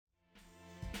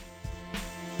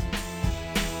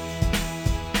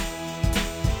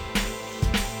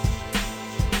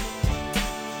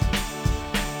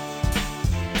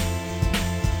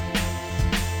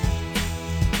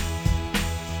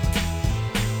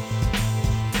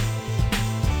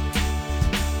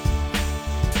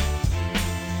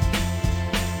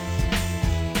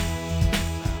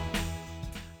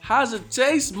How's it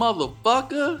taste,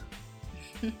 motherfucker?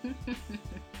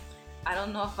 I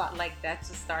don't know if I like that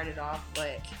to start it off,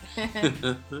 but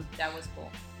that was cool.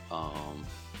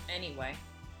 Anyway,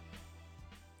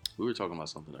 we were talking about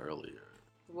something earlier.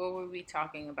 What were we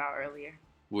talking about earlier?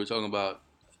 We were talking about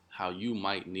how you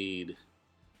might need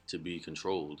to be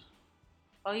controlled.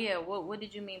 Oh yeah, what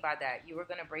did you mean by that? You were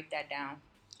gonna break that down.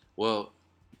 Well,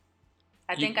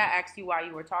 I think I asked you why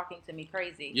you were talking to me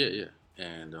crazy. Yeah,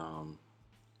 and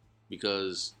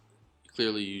because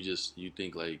clearly you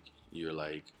think like you're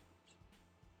like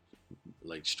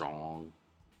strong.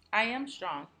 I am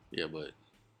strong. Yeah, but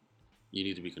you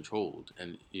need to be controlled,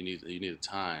 and you need a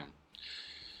time.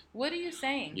 What are you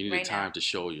saying? You need a time to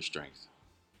show your strength.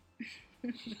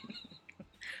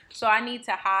 So I need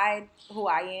to hide who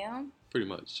I am? Pretty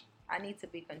much. I need to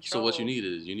be controlled. So what you need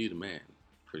is a man.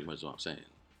 Pretty much what I'm saying.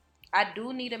 I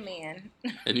do need a man.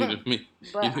 And you need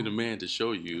a man to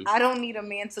show you. I don't need a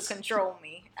man to control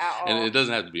me at all. And it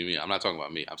doesn't have to be me. I'm not talking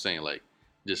about me. I'm saying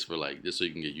just so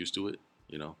you can get used to it,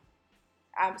 you know.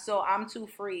 I'm too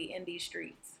free in these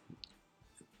streets.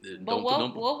 But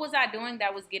what was I doing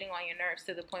that was getting on your nerves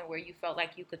to the point where you felt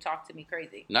like you could talk to me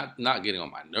crazy? Not getting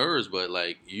on my nerves, but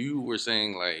you were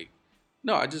saying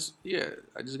no, I just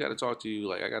got to talk to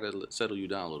you. I got to settle you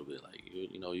down a little bit.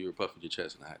 You were puffing your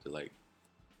chest, and I had to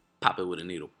pop it with a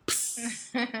needle.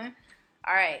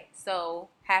 All right, so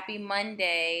happy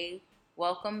Monday.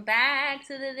 Welcome back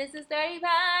to the This Is 30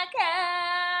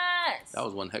 podcast. That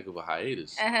was one heck of a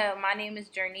hiatus. My name is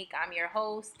Jernique. I'm your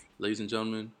host. Ladies and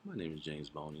gentlemen, my name is James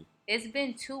Boney. It's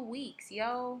been 2 weeks,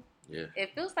 yo. Yeah.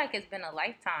 It feels like it's been a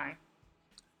lifetime.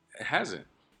 It hasn't.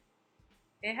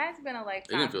 It has been a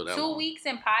lifetime. It didn't feel that long. 2 weeks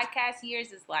in podcast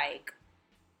years is like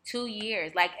 2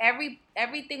 years.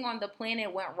 Everything on the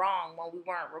planet went wrong when we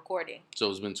weren't recording.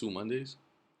 So it's been 2 Mondays?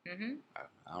 Mm-hmm.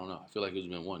 I don't know. I feel like it's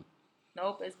been 1.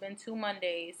 Nope, it's been 2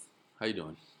 Mondays. How you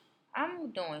doing? I'm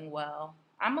doing well.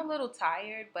 I'm a little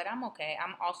tired, but I'm okay.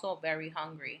 I'm also very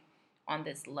hungry on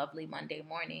this lovely Monday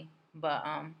morning. But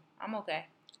I'm okay.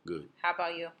 Good. How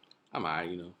about you? I'm all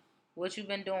right, What you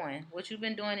been doing? What you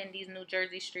been doing in these New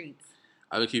Jersey streets?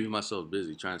 I've been keeping myself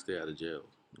busy, trying to stay out of jail,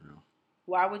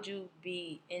 Why would you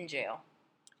be in jail?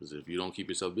 Because if you don't keep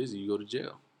yourself busy, you go to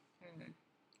jail. Mm-hmm.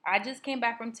 I just came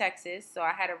back from Texas, so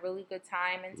I had a really good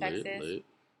time in Texas. Lit.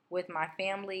 With my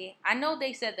family. I know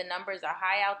they said the numbers are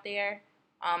high out there.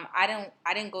 I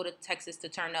didn't go to Texas to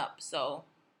turn up, so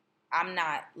I'm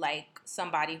not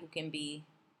somebody who can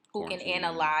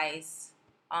analyze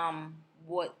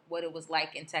what it was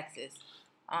like in Texas.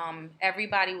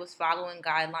 Everybody was following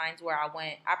guidelines where I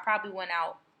went. I probably went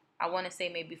out, I want to say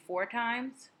maybe 4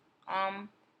 times.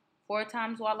 4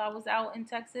 times while I was out in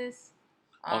Texas.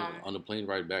 On the plane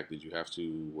ride back, did you have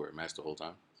to wear a mask the whole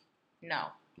time?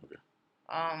 No. Okay.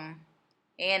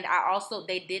 And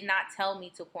they did not tell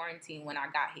me to quarantine when I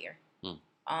got here.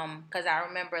 Because I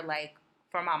remember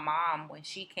for my mom, when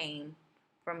she came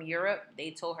from Europe,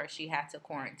 they told her she had to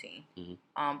quarantine.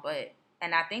 Mm-hmm.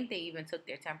 And I think they even took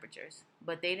their temperatures,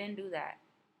 but they didn't do that.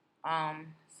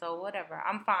 So whatever,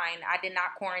 I'm fine. I did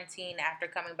not quarantine after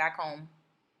coming back home.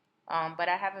 But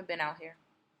I haven't been out here.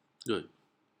 Good.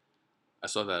 I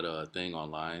saw that thing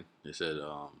online. It said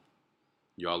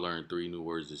y'all learned 3 new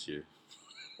words this year.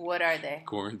 What are they?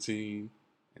 Quarantine,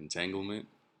 entanglement,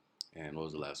 and what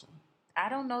was the last one? I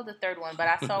don't know the third one, but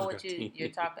I saw what you're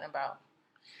talking about.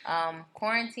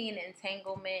 Quarantine,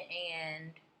 entanglement,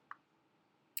 and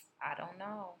I don't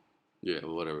know. Yeah,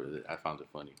 whatever. I found it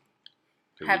funny.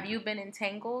 Have you been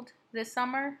entangled this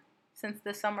summer? Since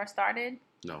the summer started?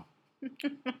 No.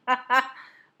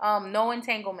 No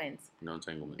entanglements. No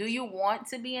entanglements. Do you want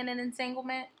to be in an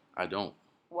entanglement? I don't.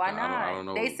 Why not? I don't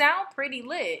know. They sound pretty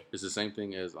lit. It's the same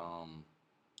thing as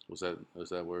what's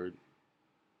that word?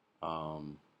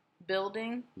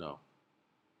 Building? No.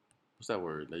 What's that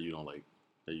word that you don't like?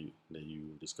 That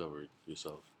you discovered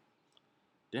yourself?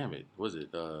 Damn it! Was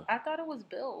it? I thought it was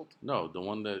build. No, the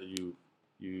one that you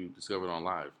discovered on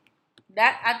live.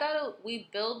 That I thought we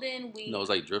building. No, it was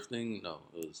like drifting. No,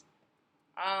 it was.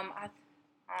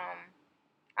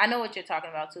 I know what you're talking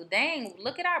about too. Dang,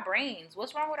 look at our brains.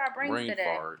 What's wrong with our brains Brain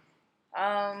today? fart.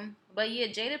 But yeah,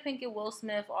 Jada Pinkett, Will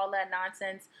Smith, all that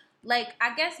nonsense.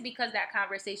 I guess because that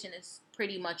conversation is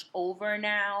pretty much over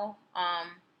now.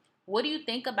 What do you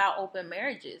think about open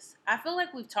marriages? I feel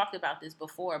like we've talked about this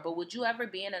before, but would you ever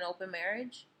be in an open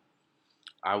marriage?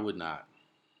 I would not.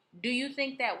 Do you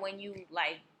think that when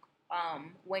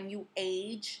you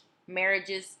age,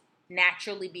 marriages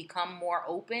naturally become more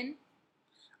open?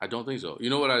 I don't think so.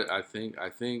 You know what I think? I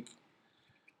think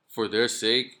for their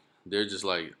sake, they're just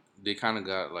they kind of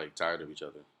got tired of each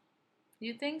other.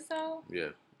 You think so? Yeah.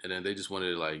 and then they just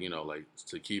wanted like like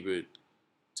to keep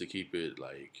it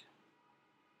like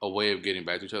a way of getting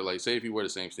back to each other. Like, say if you wear the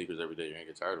same sneakers every day, you're gonna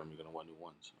get tired of them. You're gonna want new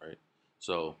ones, right?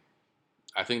 So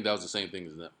I think that was the same thing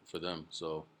as them, for them.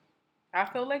 So I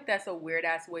feel like that's a weird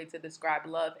ass way to describe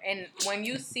love. And when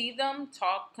you see them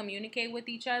talk, communicate with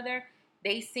each other,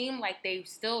 they seem like they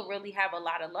still really have a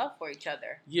lot of love for each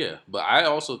other. yeah, but I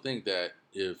also think that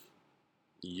if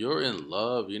you're in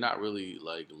love, you're not really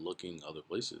like looking other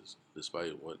places,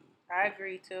 despite what. I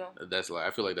agree too. That's like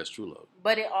I feel like that's true love.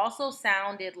 But it also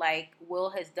sounded like Will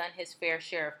has done his fair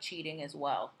share of cheating as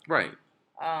well. Right.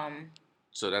 Um,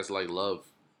 So that's like love.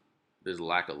 There's a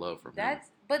lack of love from him.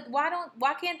 but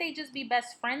why can't they just be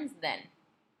best friends then?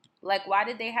 Like, why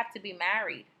did they have to be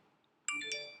married?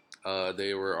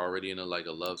 They were already in a like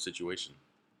a love situation.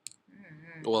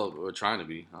 Mm-hmm. Well, we're trying to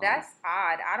be. That's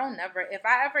odd. If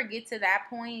I ever get to that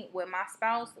point with my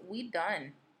spouse, we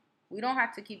done. We don't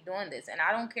have to keep doing this. And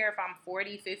I don't care if I'm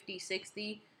 40, 50,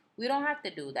 60. We don't have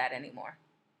to do that anymore.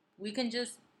 We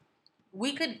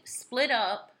could split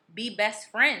up, be best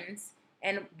friends,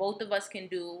 and both of us can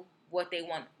do what we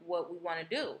want to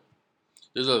do.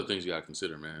 There's other things you gotta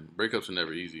consider, man. Breakups are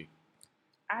never easy.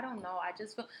 I don't know. I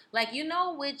just feel like,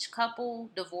 which couple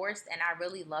divorced and I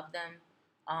really love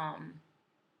them?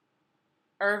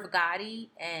 Irv Gotti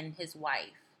and his wife.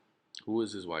 Who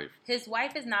is his wife? His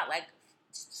wife is not like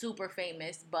super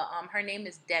famous, but her name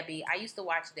is Debbie. I used to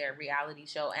watch their reality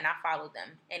show and I followed them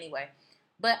anyway.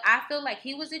 But I feel like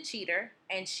he was a cheater,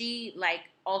 and she like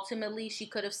ultimately she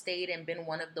could have stayed and been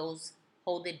one of those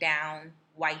hold it down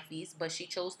wifeys, but she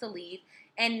chose to leave.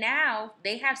 And now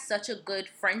they have such a good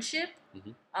friendship.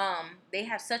 Mm-hmm. They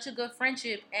have such a good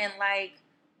friendship, and like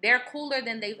they're cooler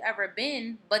than they've ever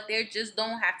been, but they just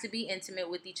don't have to be intimate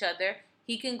with each other.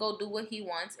 He can go do what he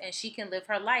wants, and she can live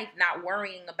her life not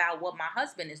worrying about what my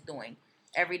husband is doing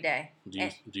every day.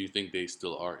 Do you think they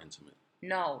still are intimate?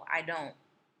 No, I don't.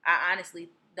 I honestly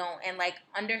don't. And like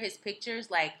under his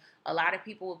pictures, like a lot of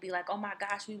people will be like, "Oh my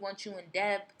gosh, we want you and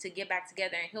Deb to get back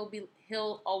together," and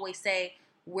he'll always say,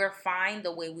 "We're fine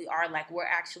the way we are. Like we're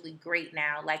actually great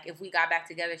now. Like if we got back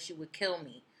together, she would kill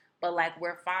me, but like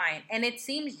we're fine." And it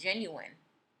seems genuine,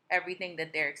 everything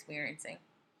that they're experiencing.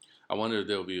 I wonder if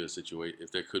there'll be a situation,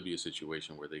 if there could be a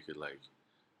situation where they could like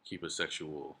keep a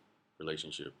sexual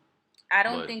relationship. I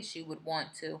don't think she would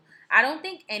want to. I don't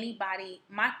think anybody.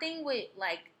 My thing with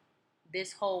like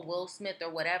this whole Will Smith or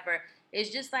whatever is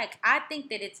just like I think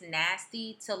that it's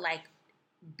nasty to like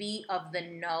be of the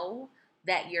know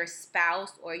that your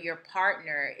spouse or your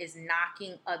partner is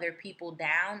knocking other people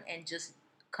down and just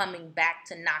coming back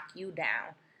to knock you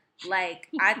down. Like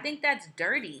I think that's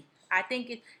dirty. I think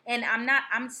it, and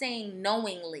I'm saying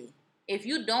knowingly. If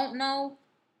you don't know,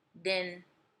 then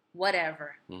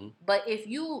whatever. Mm-hmm. But if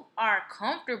you are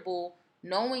comfortable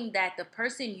knowing that the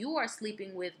person you are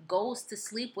sleeping with goes to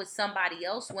sleep with somebody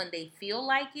else when they feel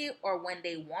like it or when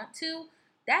they want to,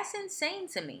 that's insane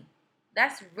to me.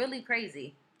 That's really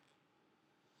crazy.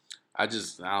 I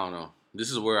don't know.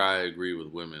 This is where I agree with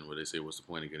women, where they say, "What's the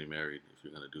point of getting married if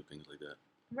you're gonna do things like that?"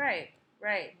 Right,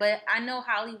 right. But I know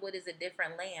Hollywood is a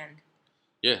different land.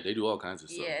 Yeah, they do all kinds of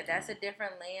stuff. Yeah, that's a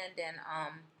different land, and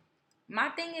my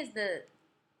thing is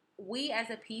we as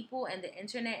a people and the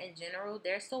internet in general,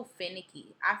 they're so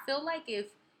finicky. I feel like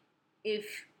if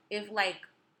like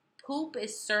poop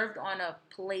is served on a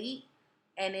plate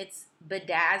and it's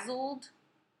bedazzled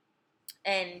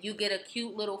and you get a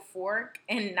cute little fork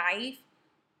and knife,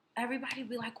 everybody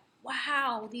be like,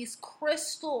 "Wow, these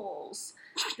crystals.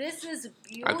 This is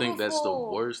beautiful." I think that's the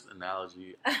worst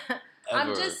analogy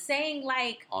I'm just saying,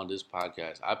 like on this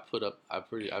podcast,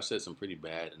 I've said some pretty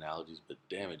bad analogies, but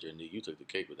damn it, Jenny, you took the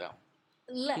cake with that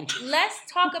one. Let's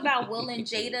talk about Will and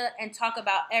Jada and talk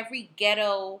about every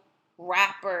ghetto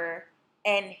rapper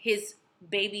and his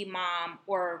baby mom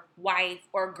or wife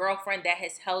or girlfriend that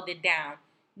has held it down.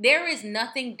 There is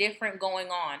nothing different going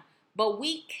on, but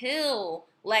we kill.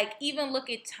 Like even look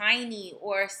at Tiny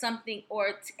or something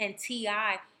and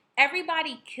T.I.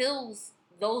 Everybody kills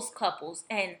those couples,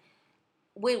 and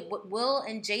with Will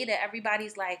and Jada,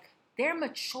 everybody's like, they're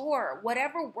mature.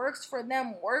 Whatever works for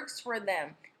them works for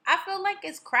them. I feel like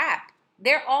it's crap.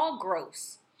 They're all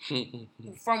gross.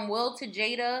 From Will to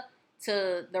Jada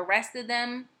to the rest of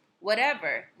them,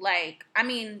 whatever. Like, I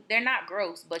mean, they're not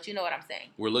gross, but you know what I'm saying.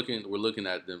 We're looking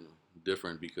at them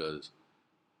different because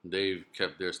they've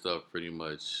kept their stuff pretty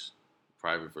much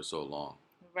private for so long.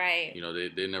 Right. You know,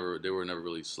 they were never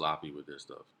really sloppy with their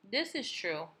stuff. This is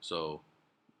true. So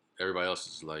everybody else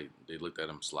is like, they looked at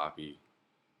them sloppy,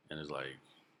 and it's like.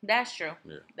 That's true.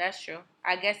 Yeah. That's true.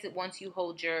 I guess that once you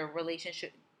hold your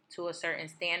relationship to a certain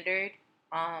standard,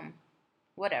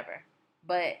 whatever.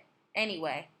 But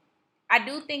anyway, I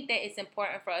do think that it's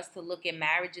important for us to look at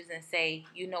marriages and say,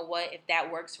 you know what, if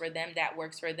that works for them, that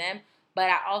works for them. But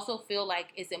I also feel like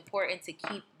it's important to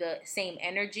keep the same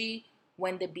energy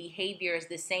when the behavior is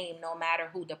the same, no matter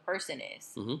who the person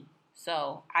is. Mm-hmm.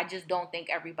 So I just don't think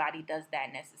everybody does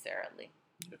that necessarily.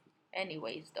 Yeah.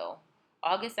 Anyways, though,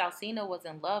 August Alsina was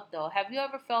in love, though. Have you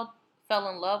ever fell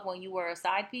in love when you were a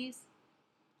side piece?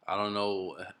 I don't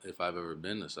know if I've ever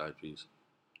been a side piece.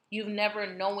 You've never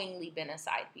knowingly been a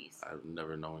side piece. I've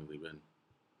never knowingly been.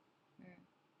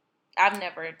 I've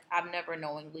never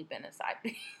knowingly been a side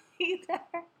piece either.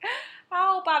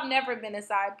 I hope I've never been a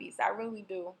side piece. I really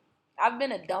do. I've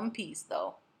been a dumb piece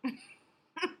though.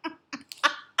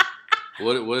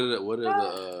 What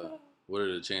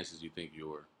are the chances you think you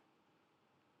were?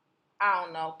 I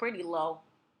don't know. Pretty low.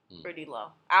 Hmm. Pretty low.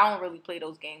 I don't really play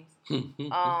those games.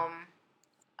 And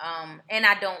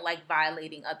I don't like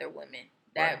violating other women.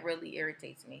 That Right. really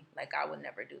irritates me. Like I would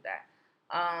never do that.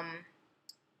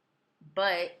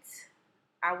 But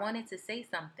I wanted to say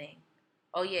something.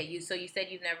 Oh yeah, you. So you said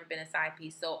you've never been a side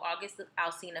piece. So August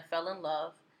Alsina fell in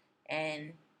love,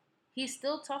 and he's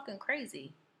still talking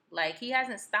crazy. Like he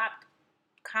hasn't stopped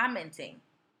commenting.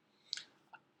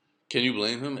 Can you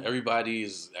blame him?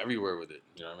 Everybody's everywhere with it.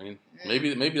 You know what I mean?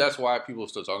 Mm, Maybe that's why people are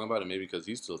still talking about it. Maybe because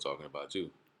he's still talking about it too.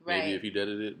 Maybe if right. he did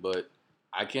it, but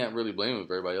I can't really blame him if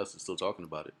everybody else is still talking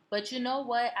about it. But you know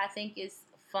what I think is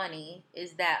funny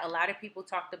is that a lot of people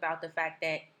talked about the fact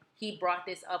that he brought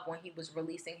this up when he was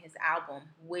releasing his album,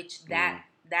 which Mm-hmm.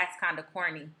 that's kind of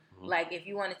corny. Like if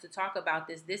you wanted to talk about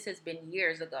this has been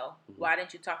years ago. Mm-hmm. Why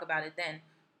didn't you talk about it then?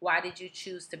 Why did you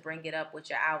choose to bring it up with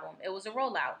your album? It was a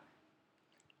rollout.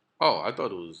 Oh, I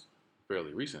thought it was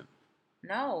fairly recent.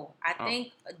 No, I Oh,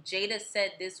 think Jada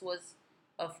said this was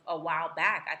a while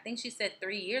back. I think she said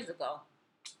 3 years ago.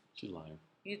 she's lying.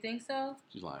 You think so?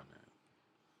 She's lying, man.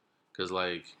 Cause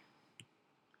like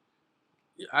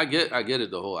I get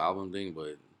it the whole album thing,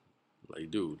 but like,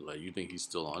 dude, like you think he's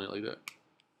still on it like that?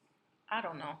 I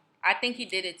don't know. I think he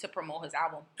did it to promote his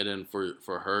album. And then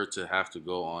for her to have to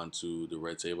go on to the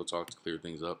Red Table Talk to clear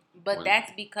things up, But when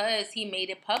that's because he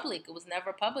made it public. It was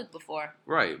never public before.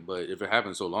 right, but if it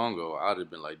happened so long ago, I'd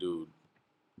have been like, dude,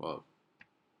 well,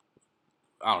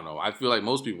 I don't know. I feel like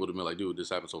most people would have been like, dude, this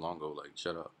happened so long ago, like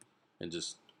shut up, and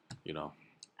just you know,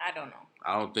 I don't know.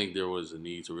 I don't think there was a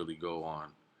need to really go on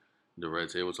the Red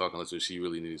Table Talk unless she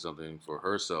really needed something for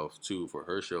herself too, for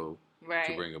her show to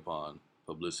Right. bring upon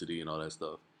publicity and all that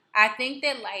stuff. I think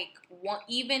that like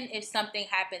even if something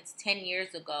happens 10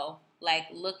 years ago, like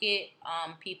look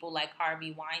at people like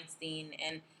Harvey Weinstein,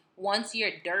 and once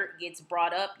your dirt gets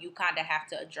brought up, you kind of have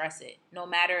to address it, no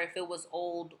matter if it was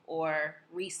old or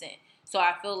recent. So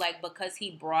I feel like because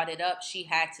he brought it up, she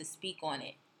had to speak on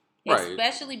it, Right.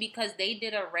 especially because they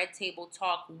did a Red Table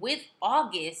Talk with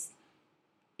August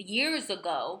years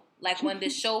ago, like when the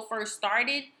show first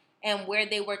started, and where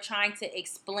they were trying to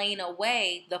explain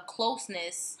away the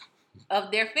closeness of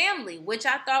their family, which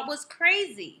I thought was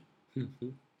crazy.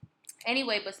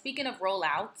 Anyway, but speaking of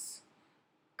rollouts,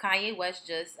 Kanye West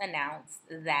just announced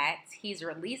that he's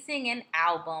releasing an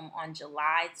album on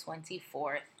July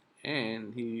 24th,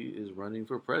 And he is running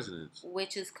for president.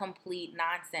 which is complete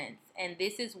nonsense. And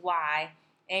this is why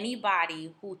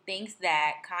anybody who thinks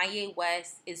that Kanye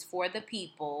West is for the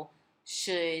people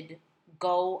should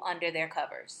go under their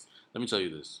covers. Let me tell you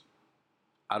this.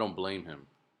 I don't blame him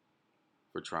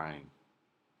for trying,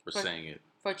 for For, saying it,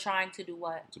 for trying to do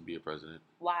what? to be a president.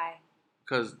 Why?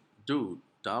 Because, dude,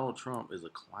 Donald Trump is a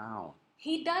clown.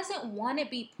 He doesn't want to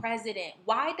be president.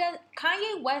 Why does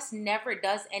Kanye West never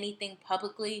does anything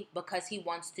publicly because he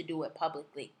wants to do it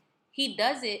publicly? He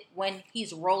does it when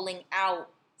he's rolling out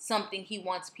something he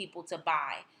wants people to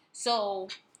buy. So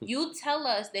you tell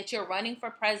us that you're running for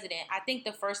president. I think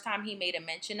the first time he made a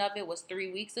mention of it was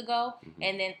 3 weeks ago. Mm-hmm.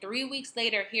 And then 3 weeks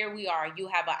later, here we are. You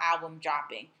have an album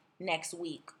dropping next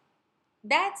week.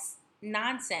 That's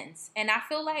nonsense. And I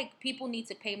feel like people need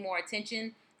to pay more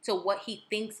attention to what he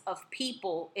thinks of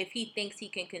people if he thinks he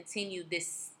can continue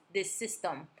this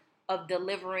system of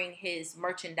delivering his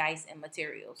merchandise and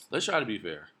materials. Let's try to be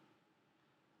fair.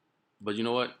 But you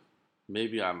know what?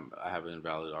 Maybe I have an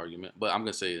invalid argument, but I'm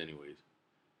gonna say it anyways.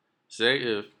 Say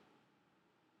if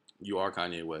you are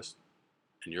Kanye West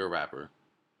and you're a rapper,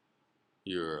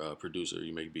 you're a producer,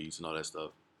 you make beats and all that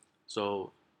stuff.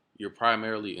 So you're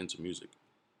primarily into music,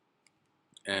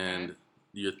 and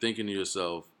you're thinking to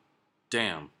yourself,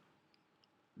 "Damn,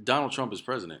 Donald Trump is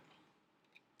president.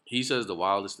 He says the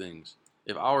wildest things.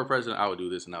 If I were president, I would do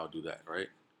this and I would do that, right?"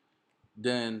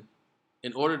 Then,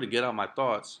 in order to get out my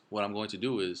thoughts, what I'm going to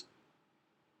do is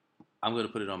I'm gonna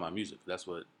put it on my music. That's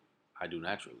what I do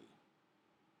naturally.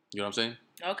 You know what I'm saying?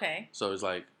 Okay. So it's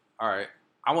like, all right,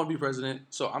 I want to be president,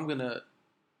 so I'm gonna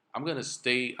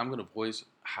voice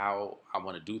how I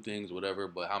want to do things, whatever.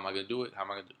 But how am I gonna do it? How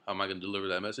am I gonna deliver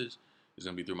that message? It's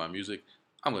gonna be through my music.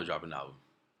 I'm gonna drop an album.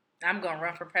 I'm gonna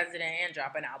run for president and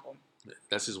drop an album.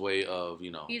 That's his way of,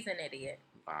 He's an idiot.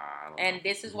 I don't And know.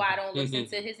 this is why I don't listen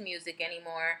to his music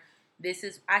anymore.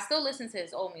 I still listen to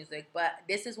his old music, but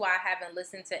this is why I haven't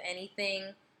listened to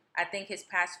anything. I think his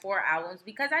past 4 albums,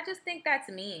 because I just think that's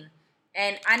mean.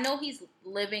 And I know he's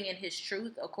living in his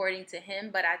truth according to him,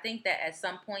 but I think that at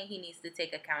some point he needs to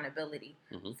take accountability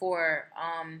for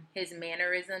his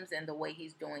mannerisms and the way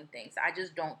he's doing things. I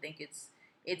just don't think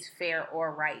it's fair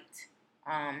or right.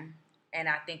 And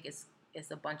I think it's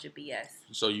a bunch of BS.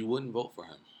 So you wouldn't vote for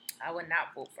him? I would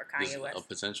not vote for Kanye West.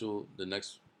 The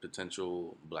next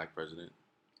potential black president.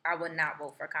 I would not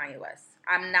vote for Kanye West.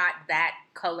 I'm not that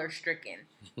color stricken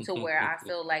to where I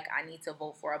feel like I need to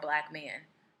vote for a black man.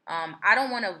 I don't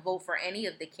want to vote for any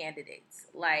of the candidates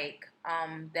like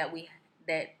that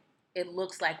it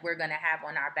looks like we're gonna have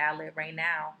on our ballot right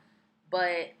now.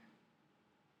 But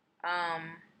I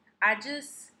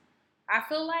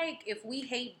feel like if we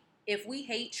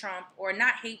hate Trump, or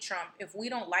not hate Trump, if we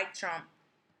don't like Trump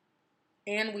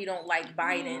and we don't like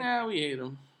Biden. Nah, we hate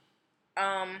him.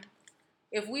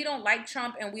 If we don't like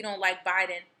Trump and we don't like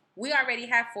Biden, we already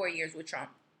have 4 years with Trump.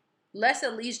 Let's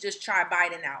at least just try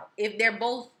Biden out. If they're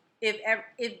both, if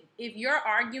your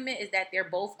argument is that they're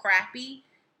both crappy,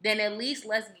 then at least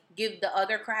let's give the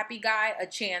other crappy guy a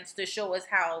chance to show us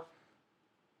how.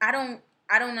 I don't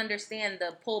understand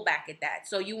the pullback at that.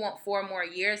 So you want 4 more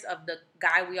years of the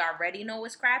guy we already know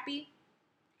is crappy?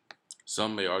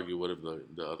 Some may argue, what if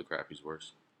the other crappy's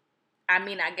worse? I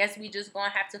mean, I guess we just gonna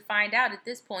have to find out at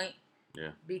this point.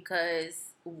 Yeah.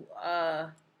 Because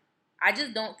I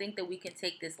just don't think that we can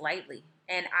take this lightly.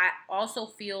 And I also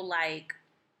feel like,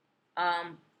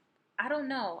 I don't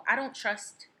know. I don't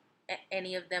trust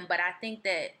any of them, but I think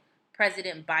that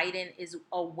President Biden is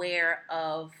aware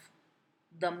of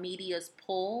the media's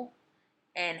pull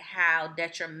and how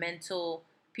detrimental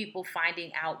people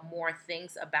finding out more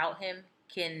things about him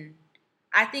can.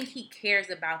 I think he cares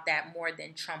about that more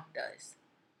than Trump does.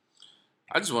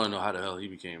 I just want to know how the hell he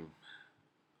became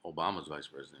Obama's vice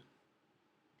president.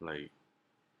 Like,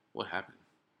 what happened?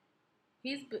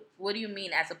 What do you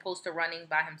mean, as opposed to running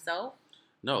by himself?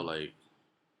 No, like,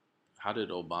 how did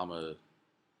Obama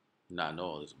not know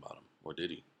all this about him, or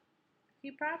did he?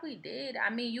 He probably did. I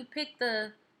mean, you pick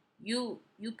the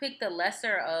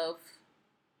lesser of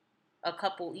a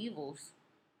couple evils.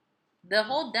 The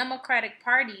whole Democratic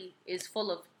Party is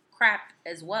full of crap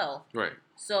as well. Right.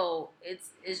 So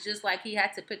it's just like he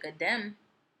had to pick a Dem.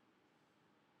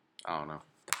 I don't know.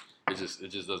 It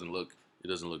just doesn't look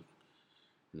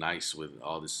nice with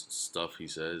all this stuff he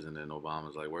says, and then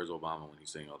Obama's like, "Where's Obama when he's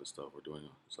saying all this stuff we're doing?"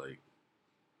 It's like,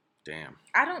 damn.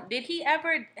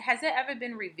 Has it ever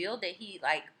been revealed that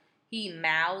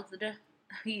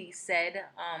he said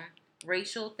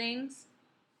racial things?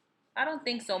 I don't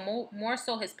think so. More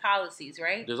so his policies,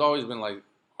 right? There's always been like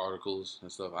articles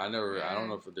and stuff. I don't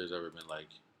know if there's ever been like,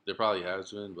 there probably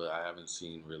has been, but I haven't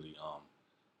seen really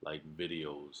like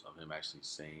videos of him actually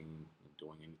saying and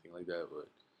doing anything like that. But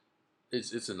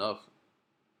it's enough.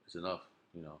 It's enough,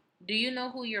 you know. Do you know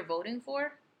who you're voting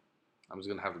for? I'm just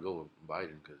gonna have to go with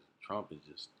Biden because Trump is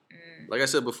just like I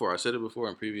said before. I said it before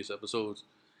in previous episodes.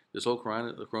 This whole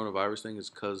coronavirus thing is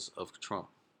because of Trump.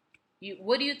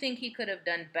 What do you think he could have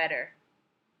done better?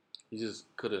 He just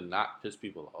could have not pissed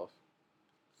people off.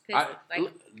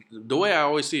 The way I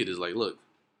always see it is like, look,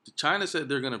 China said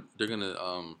they're gonna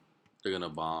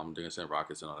bomb, they're gonna send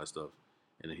rockets and all that stuff,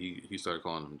 and he started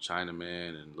calling them China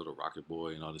Man and Little Rocket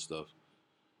Boy and all this stuff,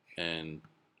 and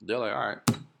they're like, all right,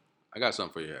 I got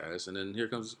something for your ass, and then here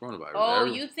comes this coronavirus. Oh,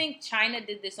 you think China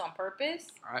did this on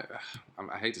purpose? I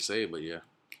hate to say it, but yeah.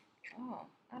 Oh,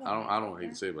 I don't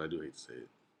hate to say it, but I do hate to say it.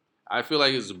 I feel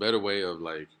like it's a better way of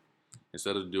like,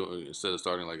 instead of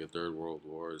starting like a third world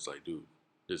war, it's like, dude,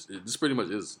 this pretty much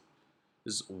is.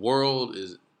 This world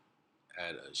is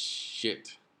at a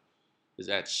shit. Is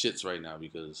at shits right now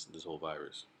because of this whole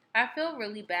virus. I feel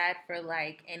really bad for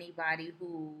like anybody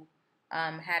who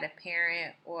had a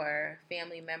parent or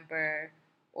family member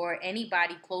or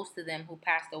anybody close to them who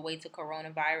passed away to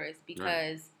coronavirus,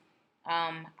 because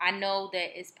I know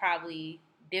that it's probably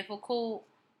difficult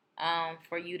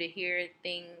for you to hear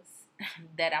things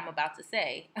that I'm about to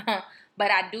say. But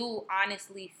I do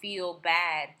honestly feel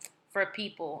bad for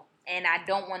people, and I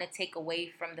don't want to take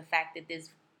away from the fact that this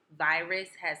virus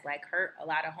has like hurt a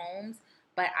lot of homes,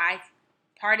 but I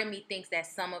part of me thinks that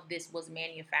some of this was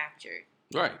manufactured.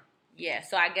 Right. Yeah,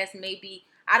 so I guess maybe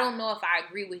I don't know if I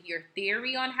agree with your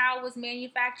theory on how it was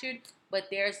manufactured, but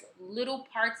there's little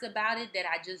parts about it that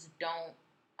I just don't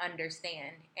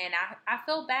understand. And I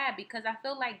feel bad because I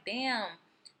feel like, damn,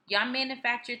 y'all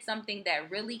manufactured something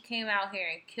that really came out here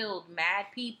and killed mad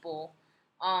people,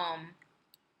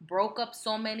 broke up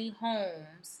so many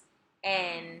homes,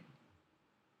 and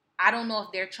I don't know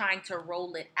if they're trying to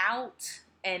roll it out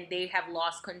and they have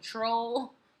lost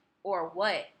control or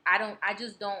what. I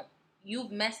just don't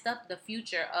you've messed up the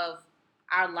future of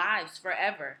our lives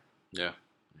forever. Yeah.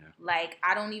 Yeah. Like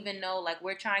I don't even know, like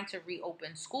we're trying to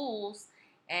reopen schools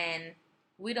and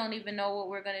we don't even know what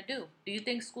we're going to do. Do you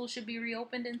think schools should be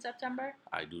reopened in September?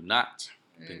 I do not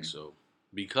think so.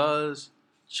 Because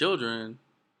children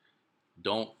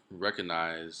don't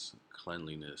recognize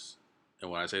cleanliness. And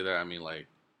when I say that, I mean like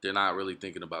they're not really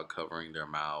thinking about covering their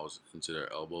mouths into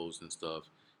their elbows and stuff.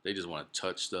 They just want to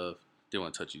touch stuff. They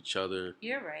want to touch each other.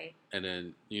 You're right. And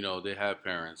then, they have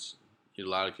parents. A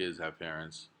lot of kids have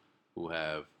parents who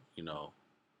have,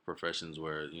 professions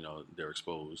where, they're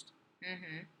exposed.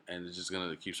 Mm-hmm. And it's just going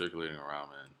to keep circulating around,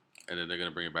 man. And then they're going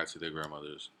to bring it back to their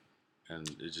grandmothers. And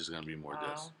it's just going to be more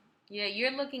deaths. Yeah,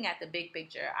 you're looking at the big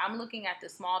picture. I'm looking at the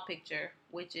small picture,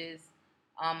 which is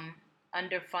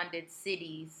underfunded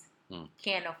cities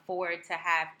can't afford to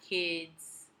have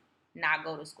kids not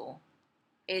go to school.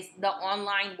 It's the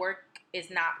online work is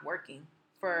not working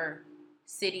for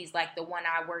cities like the one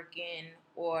I work in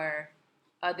or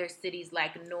other cities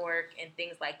like Newark and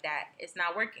things like that. It's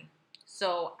not working.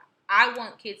 So I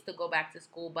want kids to go back to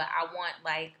school, but I want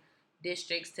like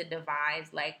districts to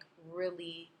devise like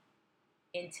really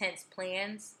intense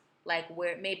plans, like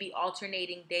where maybe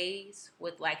alternating days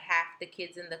with like half the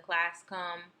kids in the class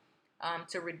come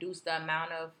to reduce the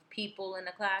amount of people in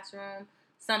the classroom,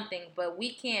 something. But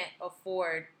we can't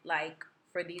afford like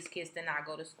for these kids to not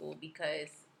go to school because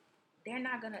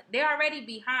they're already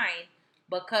behind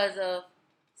because of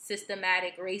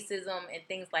systematic racism and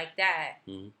things like that.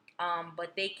 Mm-hmm.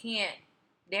 But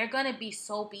they're gonna be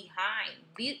so behind.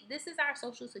 This is our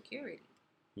Social Security.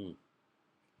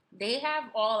 They have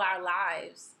all our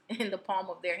lives in the palm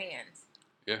of their hands.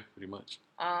 Yeah, pretty much.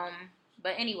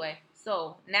 But anyway,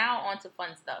 so now on to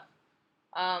fun stuff.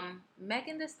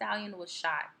 Megan Thee Stallion was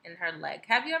shot in her leg.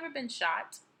 Have you ever been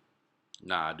shot?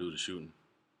 Nah, I do the shooting.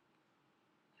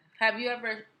 Have you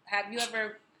ever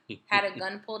had a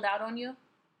gun pulled out on you?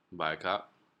 By a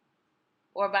cop?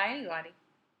 Or by anybody?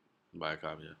 By a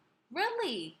cop, yeah.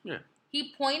 Really? Yeah.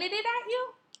 He pointed it at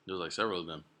you? There was like several of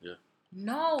them, yeah.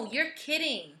 No, you're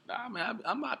kidding. Nah, man,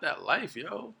 I'm about that life,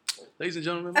 yo. Ladies and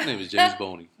gentlemen, my name is James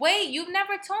Boney. Wait, you've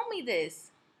never told me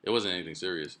this. It wasn't anything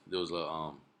serious. There was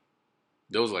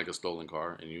like a stolen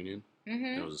car in Union. Mm-hmm.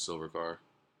 And it was a silver car,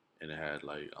 and it had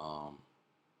like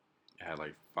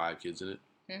 5 kids in it.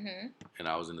 Mm-hmm. And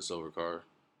I was in the silver car.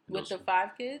 With the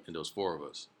 5 kids? And there was 4 of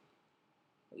us.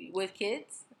 With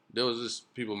kids? There was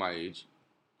just people my age.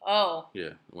 Oh.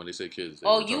 Yeah, when they say kids.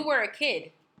 You were a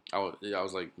kid. I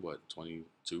was like, what,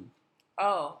 22?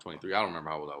 Oh. 23. I don't remember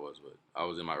how old I was, but I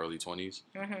was in my early 20s.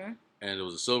 Mm-hmm. And it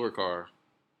was a silver car,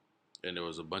 and there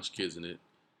was a bunch of kids in it.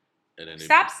 And then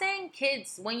Stop saying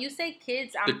kids. When you say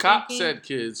kids, the cop said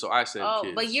kids, so I said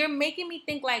kids. But you're making me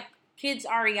think like kids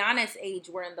Ariana's age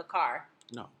were in the car.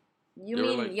 No. You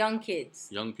mean like young kids?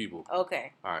 Young people.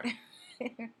 Okay. All right.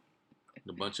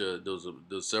 There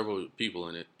was several people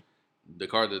in it. The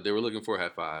car that they were looking for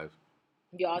had 5.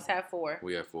 Y'all's had 4.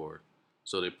 We had 4.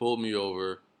 So they pulled me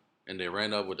over, and they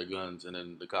ran up with their guns, and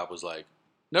then the cop was like,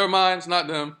 "Never mind, it's not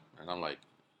them." And I'm like,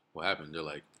 "What happened?" They're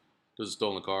like, "There's a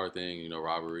stolen car thing,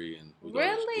 robbery, and we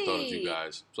thought it was you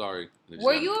guys. Sorry."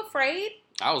 Were you afraid?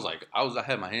 I was like, I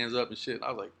had my hands up and shit.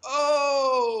 I was like,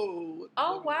 "Oh."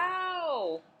 Oh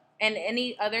wow! And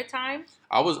any other time?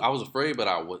 I was afraid, but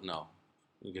I was no.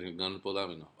 Getting a gun pulled out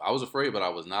me, no. I was afraid, but I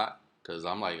was not, because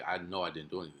I'm like, I know I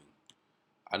didn't do anything.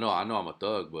 I know I'm a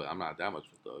thug, but I'm not that much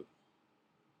of a thug.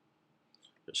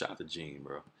 Shout out to Gene,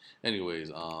 bro. Anyways,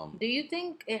 do you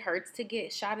think it hurts to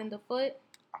get shot in the foot?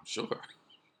 I'm sure.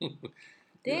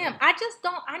 Damn, I just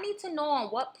don't. I need to know on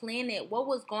what planet, what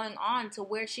was going on to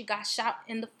where she got shot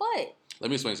in the foot. Let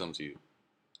me explain something to you.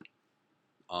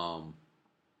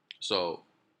 So,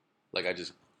 like I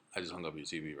just hung up your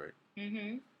TV, right?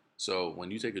 Mm-hmm. So when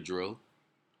you take a drill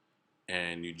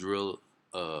and you drill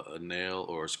a nail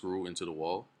or a screw into the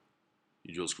wall,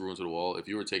 you drill a screw into the wall. If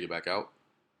you were to take it back out,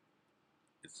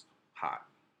 it's hot.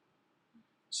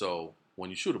 So when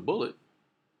you shoot a bullet,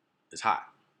 it's hot.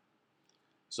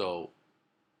 So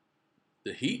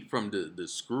the heat from the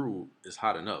screw is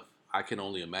hot enough. I can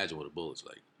only imagine what a bullet's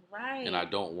like. Right. And I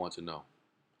don't want to know.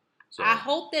 So, I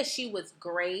hope that she was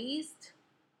grazed,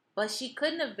 but she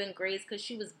couldn't have been grazed because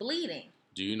she was bleeding.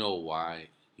 do you know why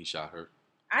he shot her?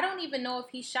 I don't even know if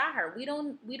he shot her. We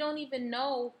don't even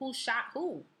know who shot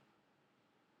who.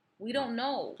 We don't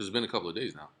know. Because it's been a couple of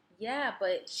days now. Yeah,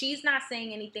 but she's not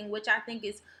saying anything, which I think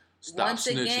is Stop once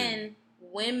snitching. again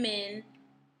women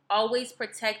always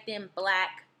protecting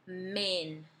black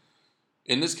men.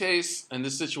 In this case, in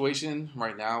this situation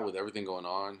right now with everything going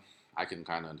on, I can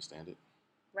kind of understand it.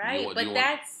 Right, but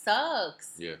that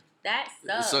sucks. Yeah. That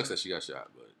sucks. It sucks that she got shot,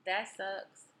 but that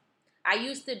sucks. I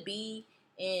used to be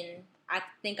in, I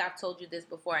think I've told you this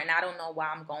before, and I don't know why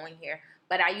I'm going here,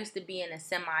 but I used to be in a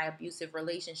semi-abusive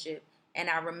relationship, and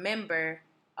I remember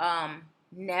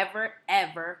never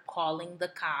ever calling the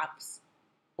cops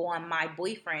on my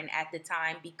boyfriend at the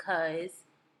time because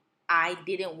I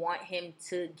didn't want him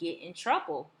to get in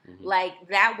trouble. Mhm. Like,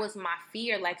 that was my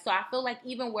fear. Like, so I feel like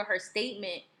even with her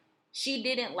statement, she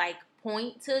didn't like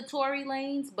point to Tory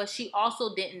Lanez, but she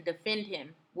also didn't defend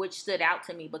him, which stood out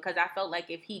to me because I felt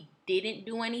like if he didn't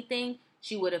do anything,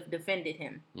 she would have defended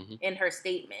him in her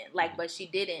statement. Like, but she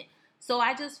didn't. So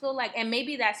I just feel like, and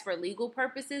maybe that's for legal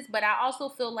purposes, but I also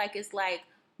feel like it's like,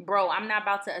 bro, I'm not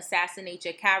about to assassinate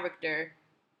your character,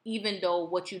 even though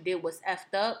what you did was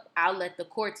effed up. I'll let the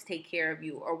courts take care of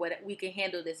you, or what, we can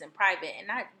handle this in private. And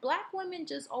black women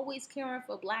just always caring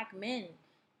for black men,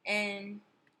 and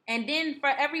then for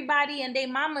everybody and their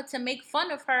mama to make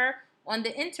fun of her on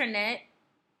the internet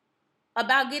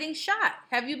about getting shot.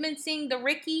 Have you been seeing the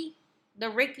Ricky?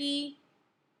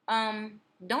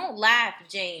 Don't laugh,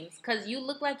 James, because you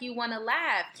look like you want to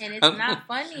laugh, and it's not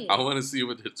funny. I want to see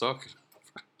what they're talking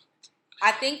about.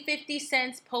 I think 50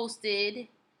 Cent posted,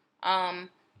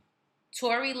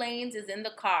 Tory Lanez is in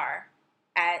the car,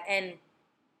 and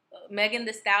Megan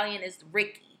Thee Stallion is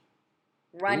Ricky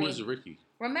running. Who is Ricky?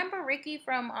 Remember Ricky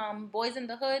from Boys in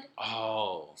the Hood?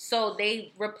 Oh. So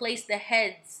they replaced the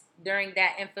heads during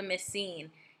that infamous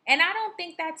scene. And I don't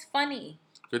think that's funny.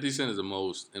 50 Cent is the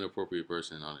most inappropriate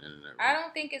person on the internet. Right? I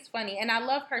don't think it's funny. And I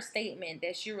love her statement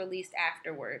that she released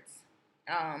afterwards.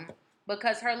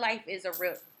 Because her life is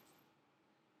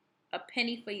a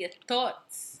penny for your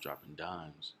thoughts. Dropping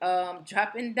dimes.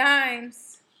 Dropping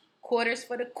dimes. Quarters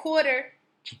for the quarter.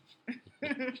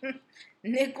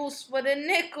 Nickels for the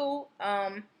nickel.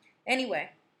 Anyway,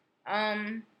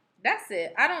 that's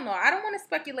it. I don't know. I don't want to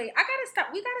speculate.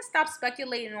 We gotta stop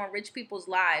speculating on rich people's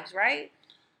lives, right?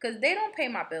 Because they don't pay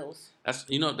my bills.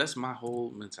 That's my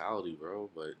whole mentality, bro.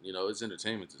 But it's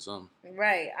entertainment to some.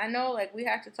 Right. I know. Like, we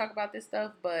have to talk about this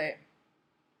stuff, but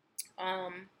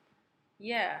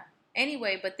yeah.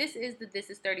 Anyway, but this is the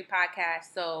This Is 30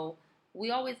 podcast, so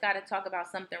we always got to talk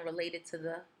about something related to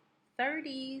the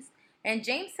 30s. And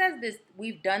James says this,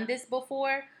 we've done this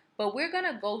before, but we're going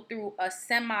to go through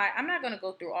I'm not going to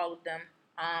go through all of them,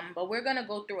 but we're going to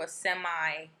go through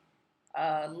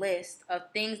a list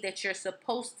of things that you're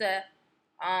supposed to,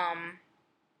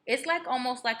 it's like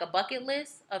almost like a bucket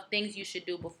list of things you should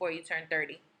do before you turn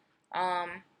 30.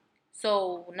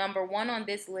 So number 1 on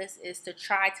this list is to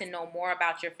try to know more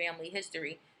about your family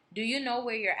history. Do you know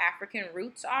where your African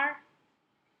roots are?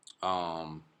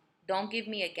 Don't give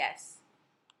me a guess.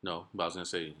 No, but I was going to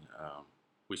say,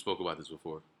 we spoke about this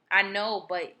before. I know,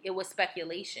 but it was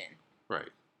speculation. Right.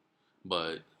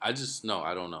 But I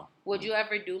don't know. Would you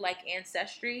ever do like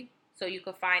Ancestry so you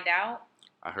could find out?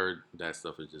 I heard that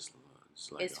stuff is just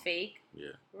like... It's fake?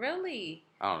 Yeah. Really?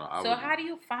 I don't know. So how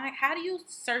do you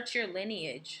search your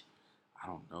lineage? I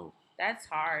don't know. That's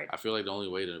hard. I feel like the only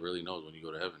way to really know is when you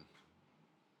go to heaven.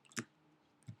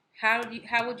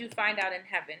 How would you find out in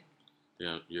heaven?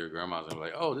 Your grandma's gonna be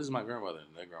like, oh, this is my grandmother,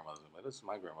 and their grandma's gonna be like, this is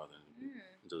my grandmother,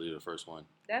 until you're the first one.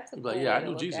 That's a cool like, way yeah, to I knew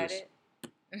look Jesus. At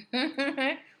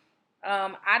it.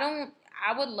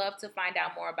 I would love to find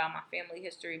out more about my family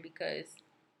history because,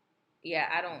 yeah,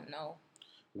 I don't know.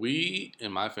 We,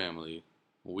 in my family,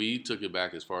 we took it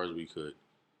back as far as we could,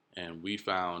 and we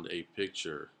found a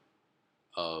picture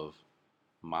of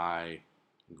my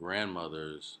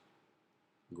grandmother's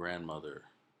grandmother's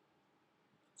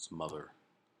mother,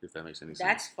 if that makes any sense.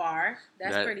 That's far.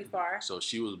 That's pretty far. So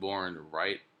she was born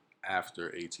right after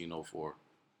 1804.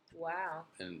 Wow.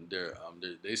 And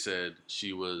they said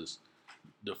she was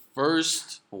the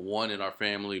first one in our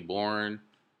family born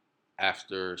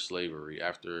after slavery,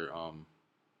 after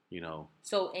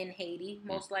So in Haiti,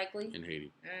 most likely. In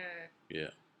Haiti.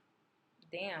 Yeah.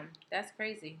 Damn, that's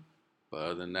crazy. But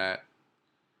other than that,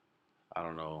 I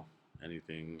don't know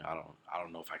anything. I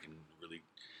don't know if I can really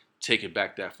take it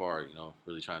back that far.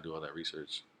 Really trying to do all that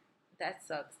research. That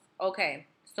sucks. Okay,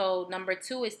 so number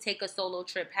 2 is take a solo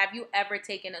trip. Have you ever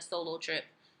taken a solo trip?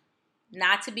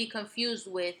 Not to be confused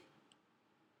with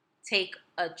take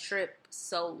a trip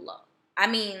solo? I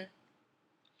mean,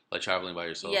 Like traveling by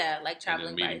yourself. Yeah, like and traveling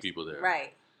then meeting by people there.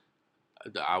 Right.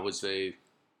 I would say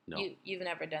no. You've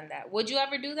never done that. Would you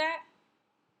ever do that?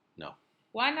 No.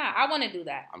 Why not? I want to do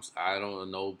that. I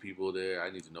don't know people there. I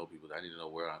need to know people there. I need to know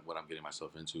what I'm getting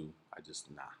myself into. I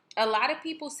just nah. A lot of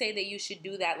people say that you should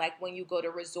do that, like when you go to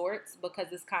resorts,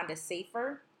 because it's kind of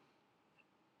safer,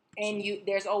 and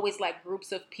there's always like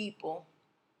groups of people.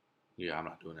 Yeah, I'm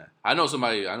not doing that. I know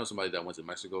somebody that went to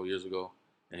Mexico years ago,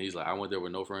 and he's like, I went there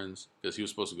with no friends because he was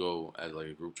supposed to go as like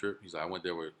a group trip. He's like, I went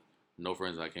there with no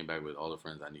friends, and I came back with all the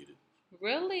friends I needed.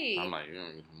 Really? I'm like,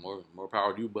 more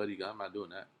power to you, buddy. I'm not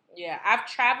doing that. Yeah, I've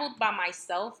traveled by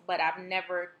myself, but I've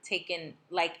never taken,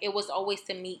 like, it was always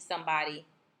to meet somebody,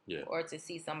 Yeah, or to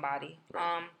see somebody.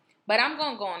 right. But I'm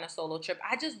gonna go on a solo trip.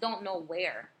 I just don't know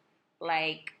where.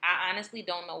 Like, I honestly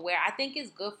don't know where. I think it's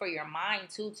good for your mind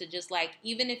too to just, like,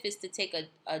 even if it's to take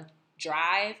a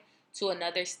drive to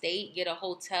another state, get a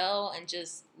hotel, and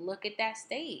just look at that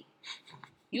state.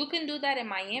 You can do that in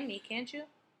Miami, can't you?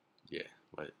 Yeah,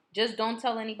 but Just don't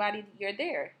tell anybody you're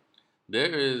there.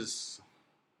 there is.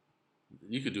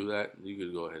 You could do that. You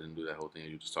could go ahead and do that whole thing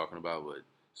you're just talking about, but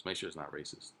just make sure it's not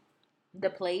racist. The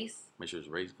place. Make sure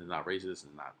it's not racist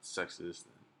and not sexist.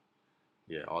 And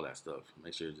yeah, all that stuff.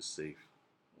 Make sure it's just safe.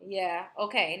 Yeah.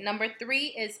 Okay. Number 3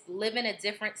 is live in a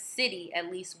different city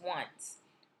at least once.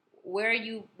 Where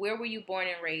were you born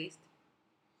and raised?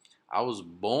 I was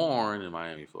born in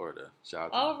Miami, Florida. Shout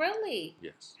out to Oh, me. really?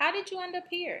 Yes. How did you end up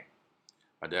here?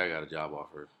 My dad got a job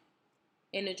offer.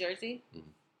 In New Jersey? Mhm.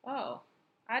 Oh,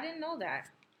 I didn't know that.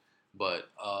 But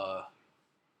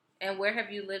And where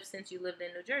have you lived since you lived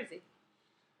in New Jersey?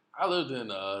 I lived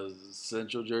in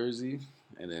Central Jersey,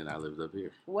 and then I lived up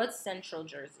here. What's Central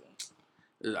Jersey?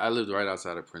 I lived right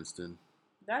outside of Princeton.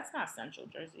 That's not Central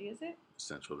Jersey, is it? It's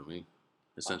central to me.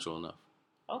 It's central enough.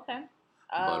 Okay.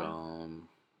 But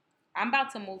I'm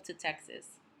about to move to Texas.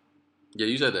 yeah,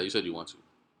 you said that. You said you want to.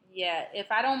 Yeah,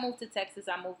 if I don't move to Texas,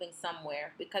 I'm moving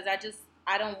somewhere because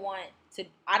I don't want to.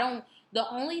 The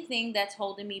only thing that's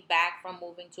holding me back from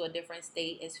moving to a different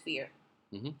state is fear.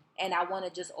 Mm-hmm. And I want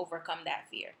to just overcome that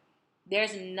fear.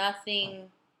 There's nothing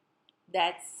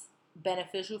that's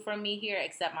beneficial for me here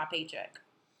except my paycheck.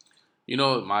 You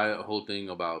know, my whole thing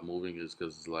about moving is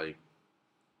because, like,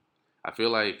 I feel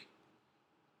like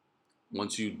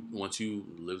once you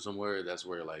live somewhere, that's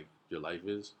where like your life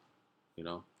is. You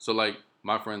know, so like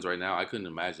my friends right now, I couldn't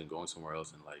imagine going somewhere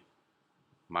else and like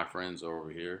my friends are over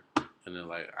here, and then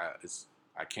like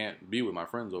I can't be with my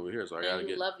friends over here, so I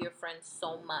gotta love your friends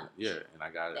so much. Yeah, and I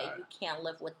got that you can't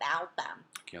live without them.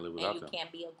 I can't live without them. And you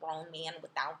can't be a grown man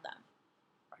without them.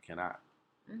 I cannot.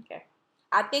 Okay,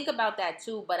 I think about that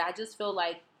too, but I just feel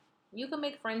like you can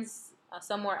make friends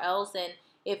somewhere else, and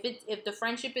if the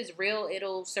friendship is real,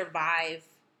 it'll survive.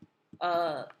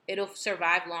 It'll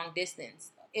survive long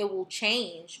distance. It will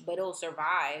change, but it'll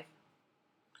survive.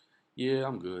 Yeah,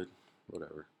 I'm good.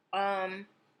 Whatever.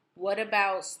 What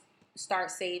about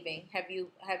start saving? Have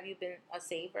you been a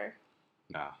saver?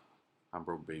 Nah, I'm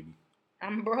broke, baby.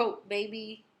 I'm broke,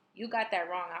 baby. You got that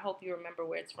wrong. I hope you remember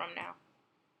where it's from now.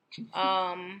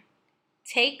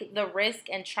 Take the risk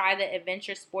and try the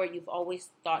adventure sport you've always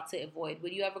thought to avoid.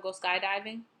 Would you ever go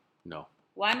skydiving? No.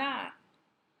 Why not?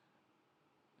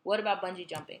 What about bungee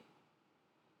jumping?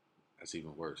 That's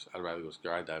even worse. I'd rather go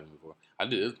skydiving before. I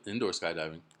did indoor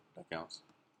skydiving. That counts.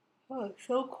 Oh,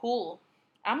 so cool.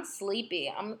 I'm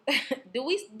sleepy. Do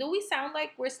we sound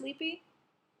like we're sleepy?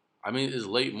 I mean, it's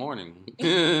late morning.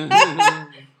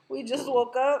 We just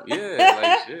woke up. Yeah,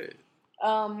 like shit.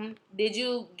 Did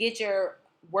you get your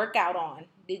workout on?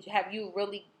 Have you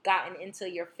really gotten into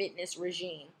your fitness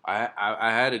regime? I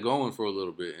had it going for a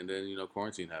little bit, and then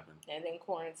quarantine happened.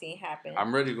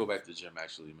 I'm ready to go back to the gym.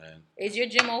 Actually, man. Is your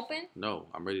gym open? No,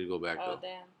 I'm ready to go back though.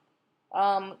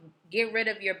 Damn. Get rid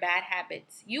of your bad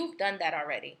habits. You've done that